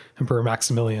Mexico, Emperor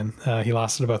Maximilian. He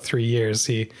lasted about 3 years.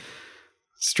 He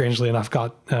strangely enough,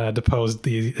 got deposed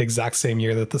the exact same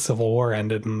year that the Civil War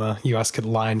ended, and the U.S. could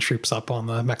line troops up on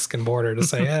the Mexican border to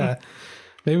say, yeah,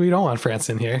 maybe we don't want France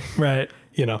in here. Right.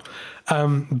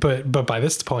 But by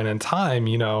this point in time,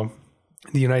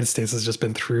 the United States has just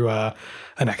been through an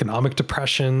economic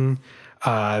depression.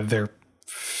 They're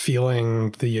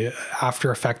feeling the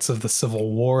after effects of the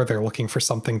Civil War. They're looking for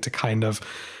something to kind of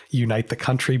unite the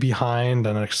country behind.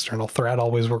 An external threat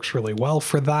always works really well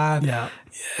for that. Yeah.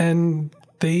 And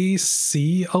they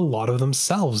see a lot of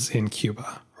themselves in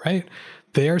Cuba, right?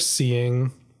 They are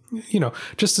seeing,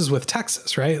 just as with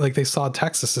Texas, right? Like they saw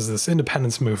Texas as this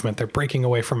independence movement. They're breaking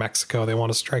away from Mexico. They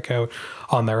want to strike out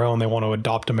on their own. They want to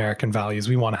adopt American values.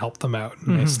 We want to help them out.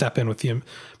 And they step in with the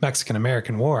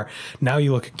Mexican-American War. Now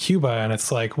you look at Cuba and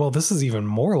it's like, well, this is even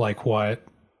more like what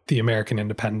the American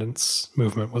independence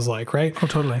movement was like, right? Oh,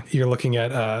 totally. You're looking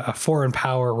at a foreign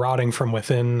power rotting from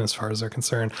within, as far as they're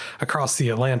concerned, across the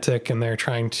Atlantic, and they're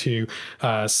trying to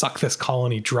suck this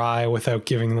colony dry without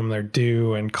giving them their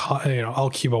due. And all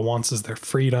Cuba wants is their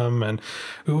freedom, and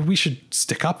we should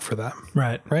stick up for them.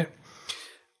 Right. Right.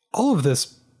 All of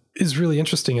this is really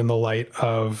interesting in the light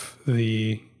of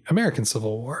the American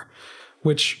Civil War,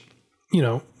 which,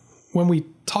 when we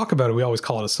talk about it, we always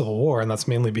call it a civil war, and that's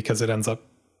mainly because it ends up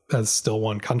as still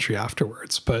one country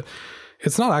afterwards. But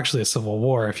it's not actually a civil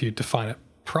war if you define it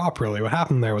properly. What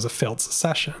happened there was a failed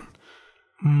secession.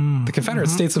 The Confederate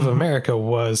States of America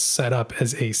was set up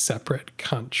as a separate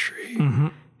country.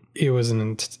 It was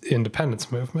an independence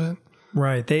movement.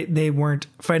 Right. They weren't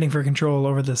fighting for control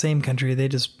over the same country. They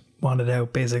just wanted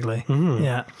out, basically.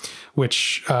 Yeah.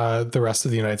 Which the rest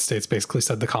of the United States basically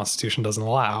said the Constitution doesn't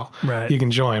allow. Right. You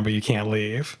can join, but you can't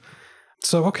leave.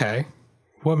 So, okay,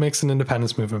 what makes an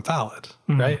independence movement valid,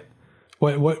 right?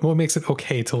 What makes it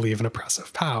okay to leave an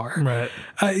oppressive power? Right.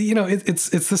 It's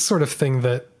this sort of thing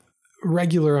that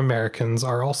regular Americans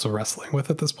are also wrestling with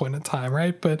at this point in time,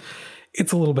 right? But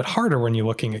it's a little bit harder when you're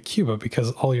looking at Cuba,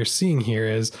 because all you're seeing here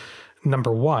is,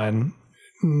 number one,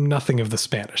 nothing of the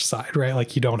Spanish side, right?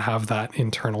 Like you don't have that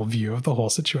internal view of the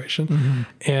whole situation.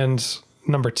 And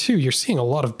number two, you're seeing a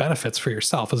lot of benefits for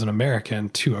yourself as an American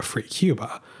to a free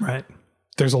Cuba. Right.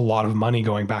 There's a lot of money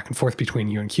going back and forth between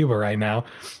you and Cuba right now.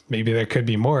 Maybe there could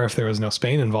be more if there was no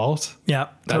Spain involved. Yeah,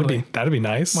 totally. That'd be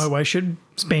nice. Why should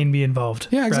Spain be involved?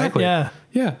 Yeah, exactly. Right?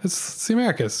 Yeah. It's the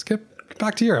Americas. Get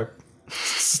back to Europe.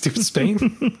 Stupid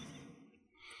Spain.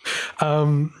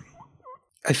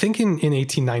 I think in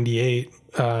 1898,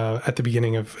 at the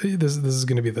beginning of this is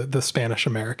going to be the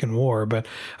Spanish-American War, but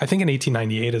I think in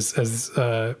 1898,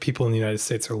 as people in the United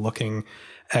States are looking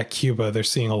at Cuba, they're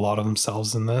seeing a lot of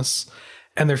themselves in this,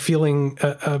 and they're feeling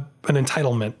an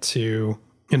entitlement to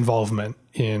involvement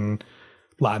in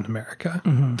Latin America.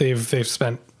 They've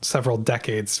spent several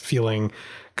decades feeling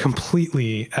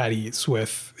completely at ease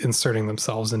with inserting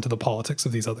themselves into the politics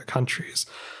of these other countries.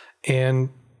 And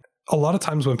a lot of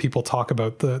times when people talk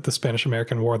about the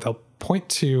Spanish-American War, they'll point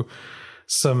to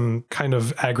some kind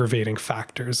of aggravating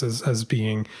factors as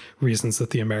being reasons that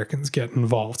the Americans get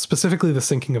involved, specifically the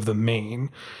sinking of the Maine.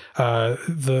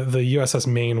 The USS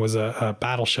Maine was a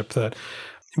battleship that,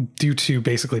 due to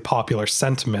basically popular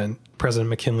sentiment, President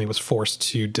McKinley was forced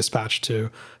to dispatch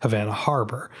to Havana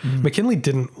Harbor. McKinley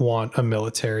didn't want a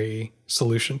military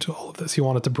solution to all of this. He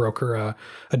wanted to broker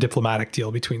a diplomatic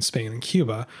deal between Spain and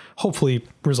Cuba, hopefully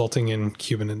resulting in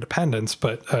Cuban independence,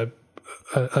 but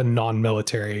a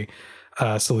non-military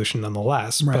solution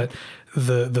nonetheless. Right.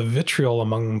 But the vitriol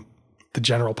among the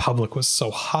general public was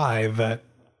so high that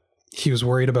he was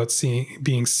worried about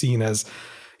being seen as,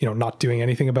 not doing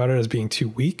anything about it, as being too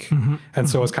weak. And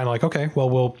so it was kind of like, okay, well,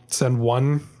 we'll send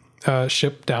one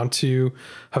ship down to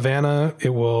Havana. It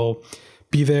will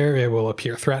be there. It will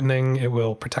appear threatening. It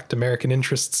will protect American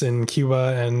interests in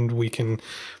Cuba, and we can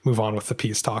move on with the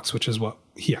peace talks, which is what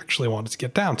he actually wanted to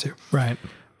get down to. Right.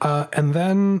 And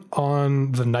then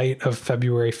on the night of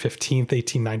February 15th,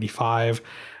 1895,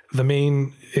 the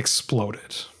Maine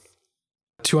exploded.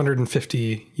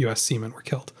 250 U.S. seamen were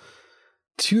killed.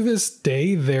 To this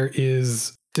day, there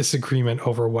is disagreement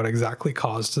over what exactly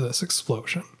caused this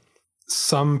explosion.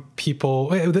 Some people,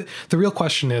 the real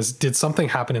question is, did something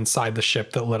happen inside the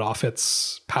ship that lit off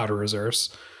its powder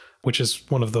reserves, which is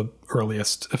one of the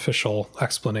earliest official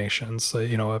explanations.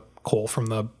 A coal from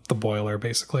the boiler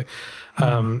basically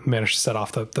managed to set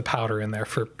off the powder in there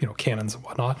for, cannons and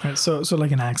whatnot. Right, so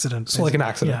like an accident. So like an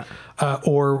accident. Yeah.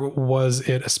 Or was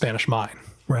it a Spanish mine?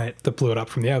 Right. That blew it up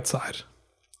from the outside?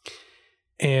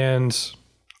 And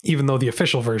even though the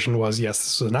official version was, yes,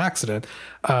 this was an accident,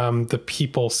 the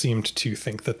people seemed to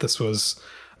think that this was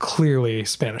clearly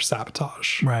Spanish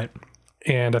sabotage. Right.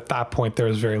 And at that point, there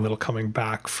was very little coming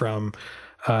back from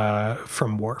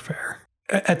from warfare.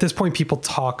 At this point, people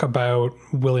talk about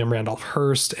William Randolph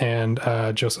Hearst and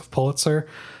Joseph Pulitzer,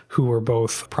 who were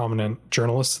both prominent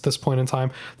journalists at this point in time.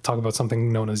 They talk about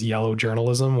something known as yellow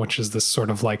journalism, which is this sort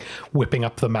of like whipping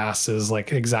up the masses,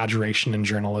 like exaggeration in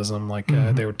journalism. Like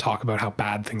they would talk about how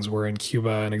bad things were in Cuba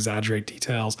and exaggerate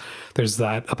details. There's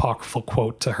that apocryphal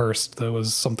quote to Hearst that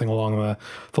was something along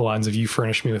the lines of, "You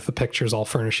furnish me with the pictures, I'll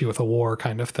furnish you with a war,"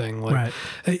 kind of thing. Like,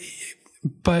 right.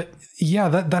 But yeah,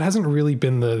 that hasn't really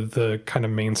been the kind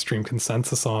of mainstream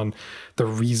consensus on the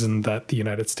reason that the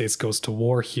United States goes to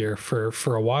war here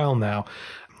for a while now.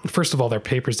 First of all, their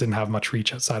papers didn't have much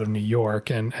reach outside of New York,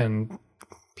 and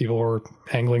people were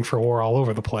angling for war all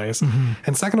over the place. Mm-hmm.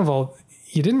 And second of all,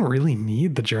 you didn't really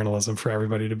need the journalism for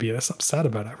everybody to be this upset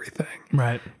about everything.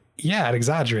 Right. Yeah, it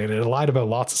exaggerated. It lied about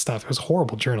lots of stuff. It was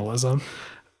horrible journalism.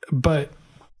 But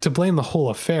to blame the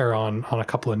whole affair on a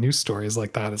couple of news stories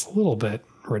like that is a little bit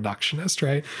reductionist,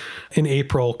 right? In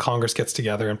April, Congress gets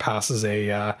together and passes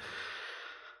an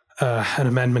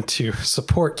amendment to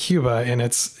support Cuba in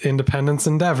its independence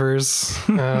endeavors.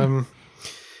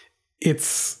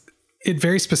 It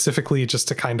very specifically, just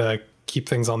to kind of keep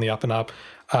things on the up and up,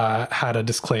 had a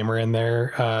disclaimer in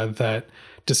there that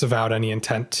disavowed any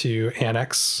intent to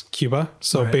annex Cuba.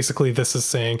 So basically this is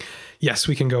saying, yes,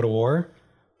 we can go to war.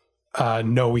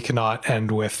 No, we cannot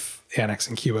end with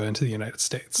annexing Cuba into the United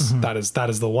States. Mm-hmm. That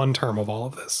is the one term of all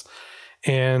of this.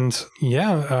 And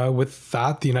with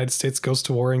that, the United States goes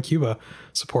to war in Cuba,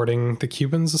 supporting the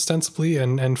Cubans ostensibly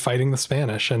and fighting the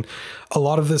Spanish. And a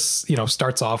lot of this,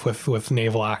 starts off with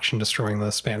naval action, destroying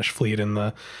the Spanish fleet in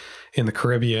the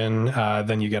Caribbean.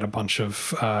 Then you get a bunch of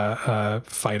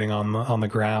fighting on the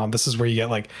ground. This is where you get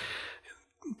like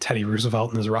Teddy Roosevelt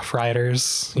and his Rough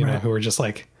Riders, you know, who are just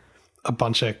like a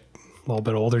bunch of a little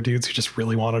bit older dudes who just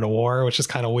really wanted a war, which is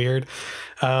kind of weird.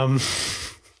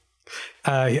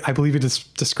 I believe he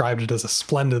just described it as a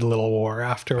splendid little war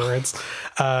afterwards.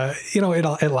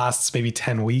 It lasts maybe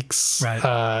 10 weeks.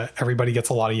 Right. Everybody gets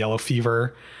a lot of yellow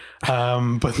fever.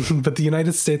 But the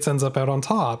United States ends up out on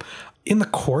top. In the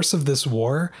course of this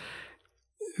war,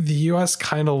 the U.S.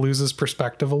 kind of loses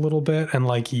perspective a little bit, and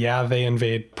they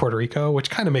invade Puerto Rico, which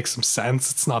kind of makes some sense.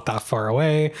 It's not that far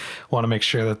away. Want to make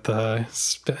sure that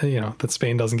that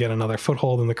Spain doesn't get another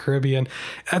foothold in the Caribbean.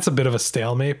 That's a bit of a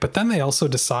stalemate. But then they also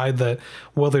decide that,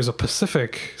 well, there's a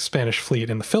Pacific Spanish fleet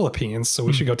in the Philippines, so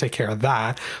we should go take care of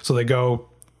that. So they go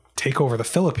take over the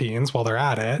Philippines while they're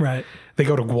at it. Right. They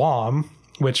go to Guam,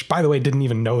 which, by the way, didn't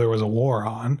even know there was a war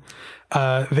on.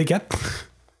 They get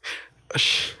a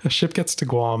ship gets to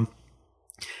Guam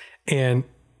and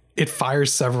it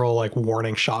fires several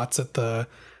warning shots at the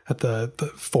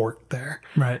fort there.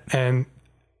 Right. And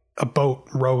a boat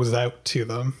rows out to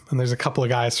them, and there's a couple of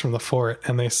guys from the fort,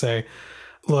 and they say,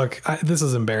 look, this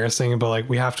is embarrassing, but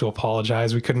we have to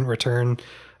apologize. We couldn't return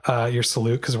your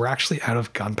salute because we're actually out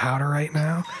of gunpowder right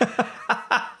now.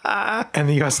 And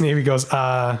the U.S. Navy goes,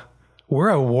 we're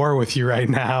at war with you right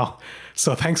now,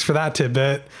 so thanks for that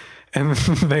tidbit. And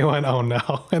they went, oh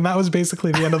no. And that was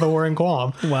basically the end of the war in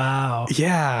Guam. Wow.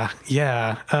 Yeah.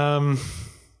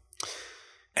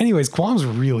 Anyways, Guam's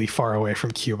really far away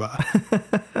from Cuba.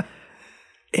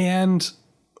 And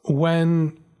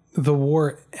when the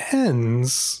war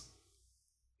ends,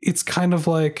 it's kind of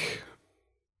like,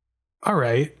 all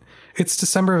right, it's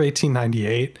December of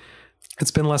 1898.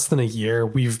 It's been less than a year.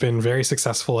 We've been very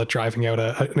successful at driving out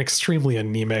an extremely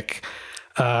anemic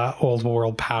old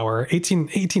world power.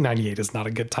 1898 is not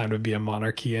a good time to be a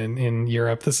monarchy in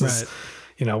Europe. This is,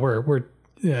 we're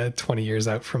 20 years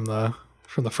out from the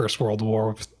First World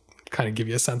War. Kind of give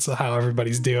you a sense of how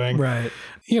everybody's doing. Right.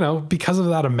 Because of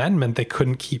that amendment, they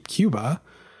couldn't keep Cuba.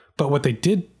 But what they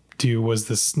did do was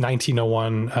this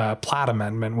 1901 Platt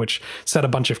Amendment, which set a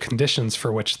bunch of conditions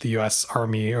for which the U.S.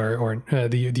 Army or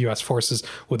the U.S. forces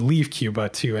would leave Cuba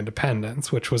to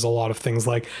independence, which was a lot of things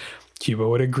like Cuba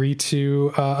would agree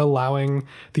to allowing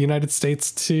the United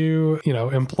States to,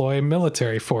 employ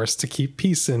military force to keep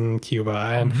peace in Cuba.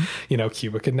 And,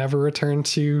 Cuba could never return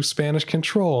to Spanish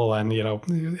control and,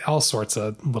 all sorts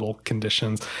of little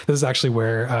conditions. This is actually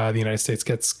where the United States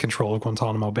gets control of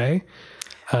Guantanamo Bay.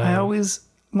 I always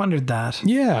wondered that.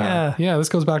 Yeah. This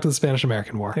goes back to the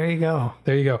Spanish-American War. There you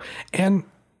go. And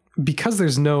because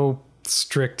there's no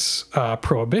strict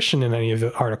prohibition in any of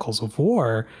the articles of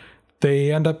war,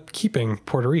 they end up keeping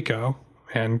Puerto Rico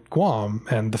and Guam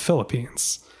and the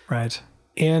Philippines. Right.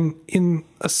 And in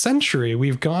a century,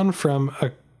 we've gone from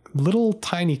a little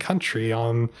tiny country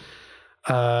on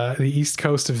the east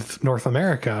coast of North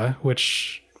America,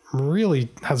 which really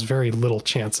has very little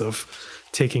chance of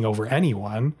taking over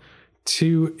anyone,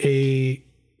 to a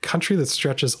country that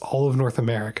stretches all of North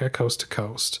America, coast to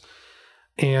coast.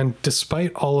 And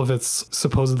despite all of its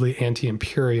supposedly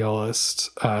anti-imperialist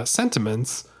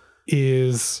sentiments,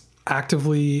 is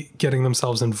actively getting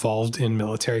themselves involved in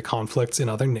military conflicts in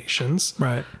other nations,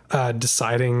 Right.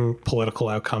 Deciding political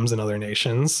outcomes in other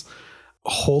nations,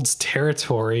 holds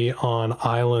territory on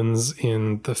islands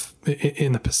in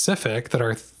the Pacific that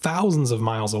are thousands of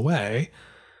miles away,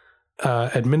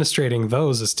 administrating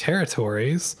those as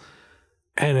territories.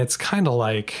 And it's kind of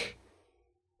like,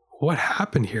 what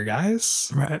happened here,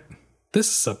 guys? Right. This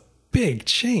is a big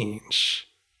change.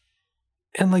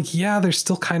 And like, yeah, they're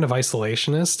still kind of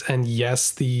isolationist. And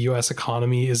yes, the US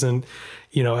economy isn't,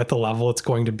 at the level it's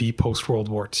going to be post World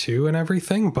War II and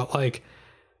everything. But like,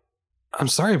 I'm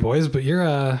sorry, boys, but you're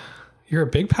a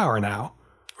big power now.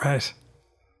 Right.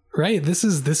 Right. This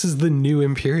is the new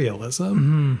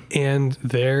imperialism. Mm-hmm. And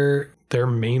their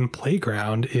main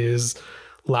playground is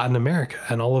Latin America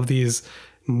and all of these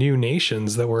new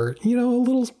nations that were, a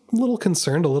little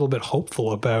concerned, a little bit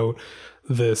hopeful about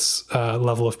this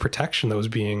level of protection that was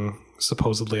being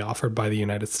supposedly offered by the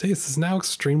United States, is now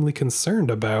extremely concerned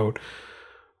about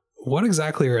what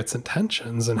exactly are its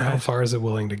intentions and how far is it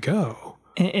willing to go.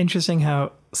 Interesting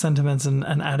how sentiments and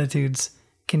attitudes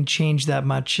can change that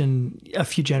much in a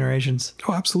few generations.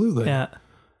 Oh, absolutely. Yeah.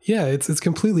 Yeah, it's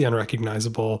completely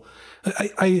unrecognizable.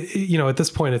 I at this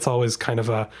point, it's always kind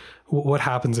of what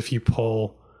happens if you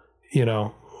pull,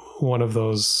 one of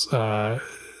those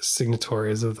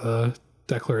signatories of the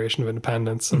Declaration of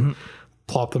Independence and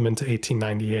plop them into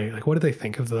 1898. Like, what do they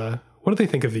think of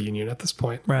the Union at this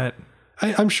point? Right.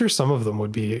 I'm sure some of them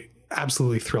would be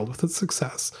absolutely thrilled with its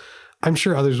success. I'm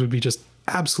sure others would be just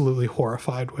absolutely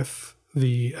horrified with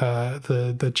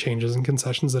the changes and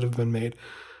concessions that have been made.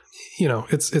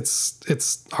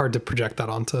 It's hard to project that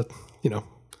onto,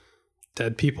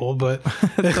 dead people, but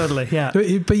totally. Yeah.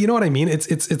 But you know what I mean?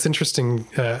 It's interesting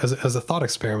as a thought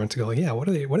experiment to go like, yeah, what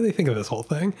do they think of this whole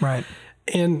thing? Right.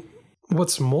 And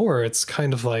what's more, it's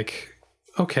kind of like,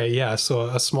 okay, yeah, so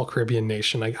a small Caribbean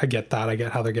nation, I get that. I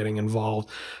get how they're getting involved.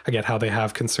 I get how they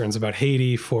have concerns about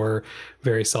Haiti for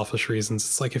very selfish reasons.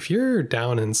 It's like, if you're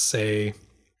down in, say,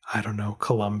 I don't know,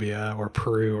 Colombia or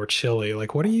Peru or Chile,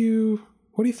 like, what are you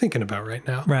thinking about right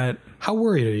now? Right. How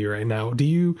worried are you right now? Do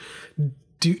you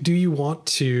want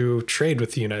to trade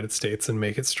with the United States and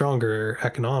make it stronger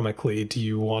economically? Do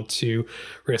you want to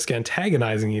risk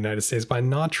antagonizing the United States by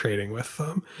not trading with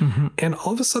them? Mm-hmm. And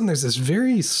all of a sudden there's this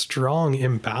very strong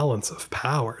imbalance of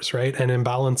powers, right? An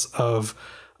imbalance of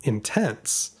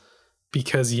intents.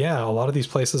 Because, yeah, a lot of these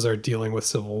places are dealing with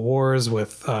civil wars,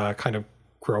 with kind of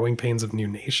growing pains of new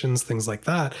nations, things like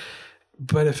that.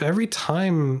 But if every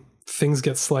time things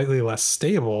get slightly less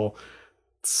stable,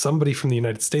 somebody from the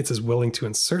United States is willing to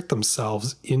insert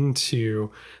themselves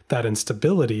into that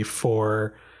instability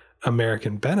for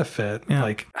American benefit,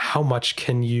 like, how much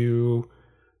can you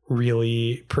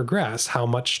really progress? How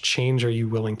much change are you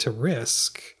willing to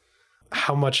risk?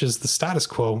 How much is the status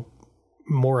quo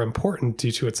more important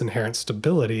due to its inherent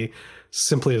stability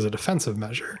simply as a defensive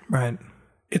measure? Right.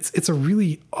 It's a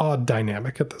really odd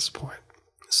dynamic at this point.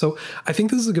 So I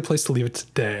think this is a good place to leave it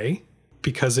today,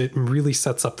 because it really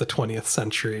sets up the 20th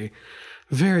century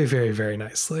very, very, very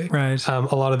nicely. Right.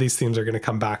 A lot of these themes are going to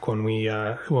come back when we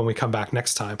come back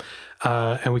next time,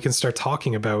 and we can start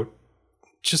talking about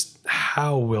just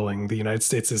how willing the United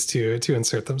States is to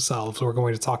insert themselves. We're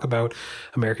going to talk about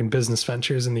American business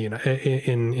ventures in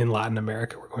in Latin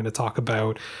America. We're going to talk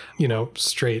about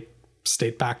straight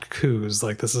state-backed coups.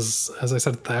 Like, this is, as I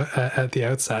said at the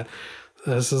outset,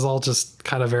 this is all just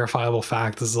kind of verifiable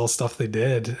fact. This is all stuff they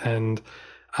did. And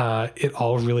it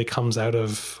all really comes out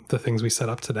of the things we set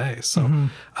up today. So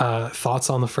thoughts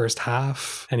on the first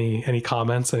half? Any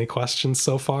comments, any questions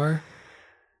so far?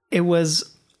 It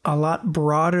was a lot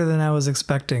broader than I was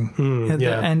expecting.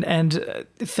 And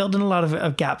it filled in a lot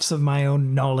of gaps of my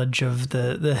own knowledge of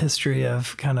the history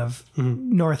of kind of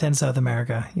North and South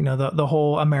America, the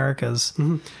whole Americas.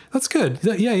 Mm-hmm. That's good.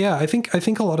 Yeah. I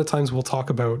think a lot of times we'll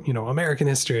talk about, American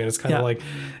history, and it's kind of like,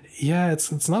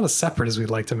 it's not as separate as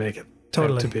we'd like to make it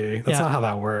to be. That's not how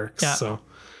that works. Yeah. So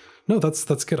no, that's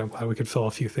good. I'm glad we could fill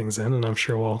a few things in, and I'm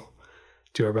sure we'll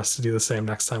do our best to do the same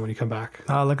next time when you come back.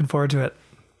 Looking forward to it.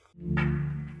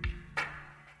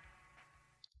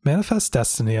 Manifest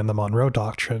Destiny and the Monroe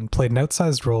Doctrine played an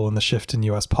outsized role in the shift in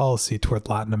U.S. policy toward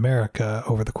Latin America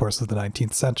over the course of the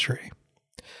 19th century.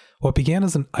 What began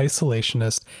as an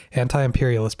isolationist,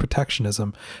 anti-imperialist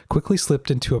protectionism quickly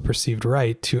slipped into a perceived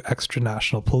right to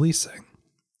extranational policing.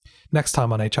 Next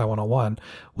time on HI 101,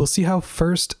 we'll see how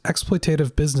first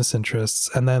exploitative business interests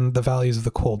and then the values of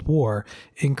the Cold War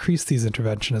increase these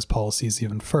interventionist policies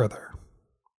even further.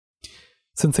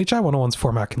 Since HI 101's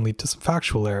format can lead to some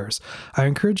factual errors, I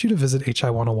encourage you to visit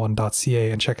hi101.ca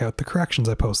and check out the corrections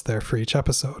I post there for each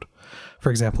episode.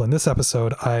 For example, in this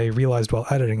episode, I realized while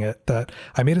editing it that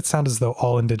I made it sound as though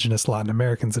all indigenous Latin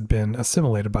Americans had been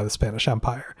assimilated by the Spanish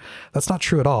Empire. That's not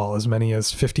true at all. As many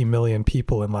as 50 million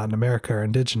people in Latin America are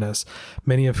indigenous,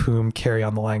 many of whom carry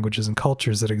on the languages and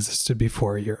cultures that existed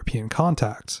before European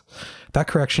contact. That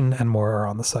correction and more are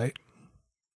on the site.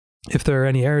 If there are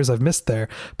any errors I've missed there,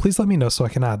 please let me know so I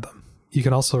can add them. You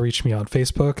can also reach me on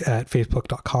Facebook at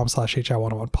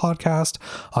facebook.com/hi101podcast,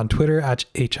 on Twitter at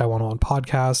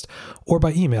hi101podcast, or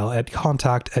by email at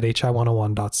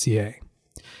contact@hi101.ca.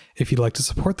 If you'd like to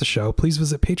support the show, please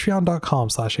visit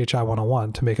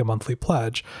patreon.com/hi101 to make a monthly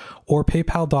pledge, or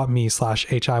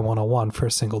paypal.me/hi101 for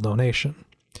a single donation.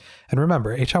 And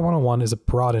remember, HI 101 is a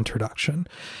broad introduction.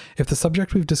 If the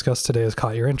subject we've discussed today has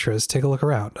caught your interest, take a look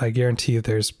around. I guarantee you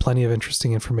there's plenty of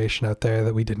interesting information out there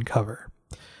that we didn't cover.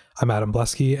 I'm Adam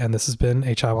Blesky, and this has been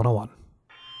HI 101.